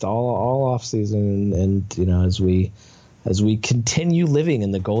podcast all off season, and as we continue living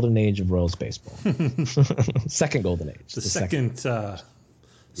in the golden age of Royals baseball. Second golden age. The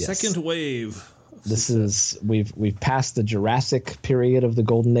second wave. We've passed the Jurassic period of the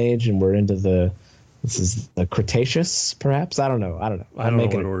golden age, and we're into the Cretaceous, perhaps. I don't know. I don't know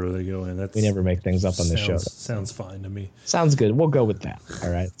what order they go in. We never make things up on the show. Sounds fine to me. Sounds good. We'll go with that. All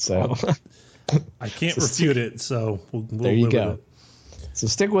right. So I can't refute it. So we'll there you go. So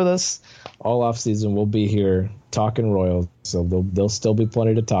stick with us all off season. We'll be here talking Royals, so there'll still be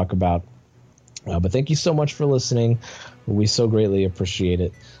plenty to talk about. But thank you so much for listening. We so greatly appreciate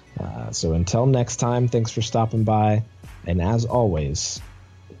it. So until next time, thanks for stopping by. And as always,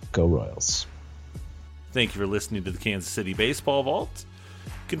 go Royals. Thank you for listening to the Kansas City Baseball Vault.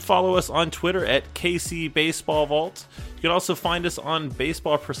 You can follow us on Twitter at KC Baseball Vault. You can also find us on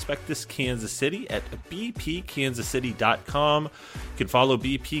Baseball Prospectus Kansas City at bpkansascity.com. You can follow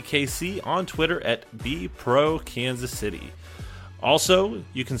BPKC on Twitter at bprokansascity. Also,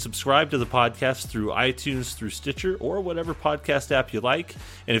 you can subscribe to the podcast through iTunes, through Stitcher, or whatever podcast app you like.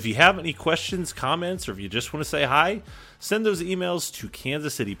 And if you have any questions, comments, or if you just want to say hi, send those emails to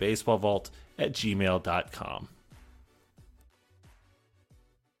kansascitybaseballvault@gmail.com.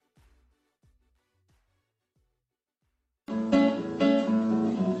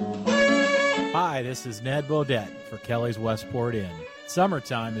 Hi, this is Ned Bodette for Kelly's Westport Inn.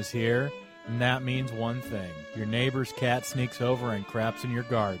 Summertime is here, and that means one thing. Your neighbor's cat sneaks over and craps in your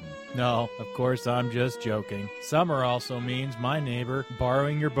garden. No, of course, I'm just joking. Summer also means my neighbor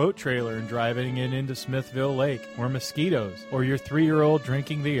borrowing your boat trailer and driving it into Smithville Lake, or mosquitoes, or your 3-year-old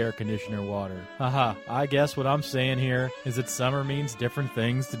drinking the air conditioner water. Haha, I guess what I'm saying here is that summer means different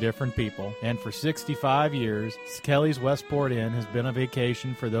things to different people. And for 65 years, Kelly's Westport Inn has been a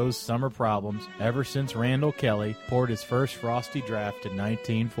vacation for those summer problems ever since Randall Kelly poured his first frosty draft in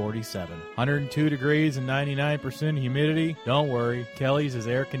 1947. 102 degrees and 99% humidity? Don't worry, Kelly's is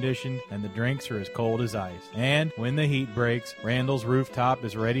air-conditioned and the drinks are as cold as ice. And when the heat breaks, Randall's rooftop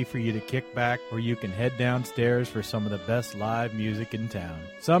is ready for you to kick back, or you can head downstairs for some of the best live music in town.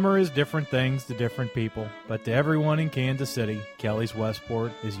 Summer is different things to different people, but to everyone in Kansas City, Kelly's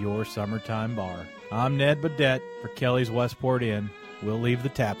Westport is your summertime bar. I'm Ned Bodette for Kelly's Westport Inn. We'll leave the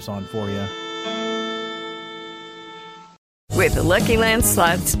taps on for you. With the Lucky Land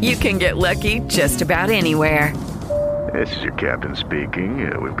Slots, you can get lucky just about anywhere. This is your captain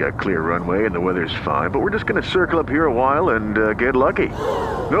speaking. We've got clear runway and the weather's fine, but we're just going to circle up here a while and get lucky.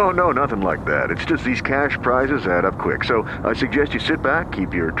 No, nothing like that. It's just these cash prizes add up quick. So I suggest you sit back,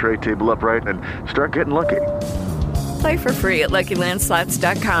 keep your tray table upright, and start getting lucky. Play for free at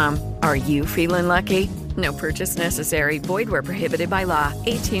LuckyLandSlots.com. Are you feeling lucky? No purchase necessary. Void where prohibited by law.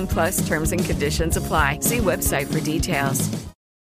 18+ terms and conditions apply. See website for details.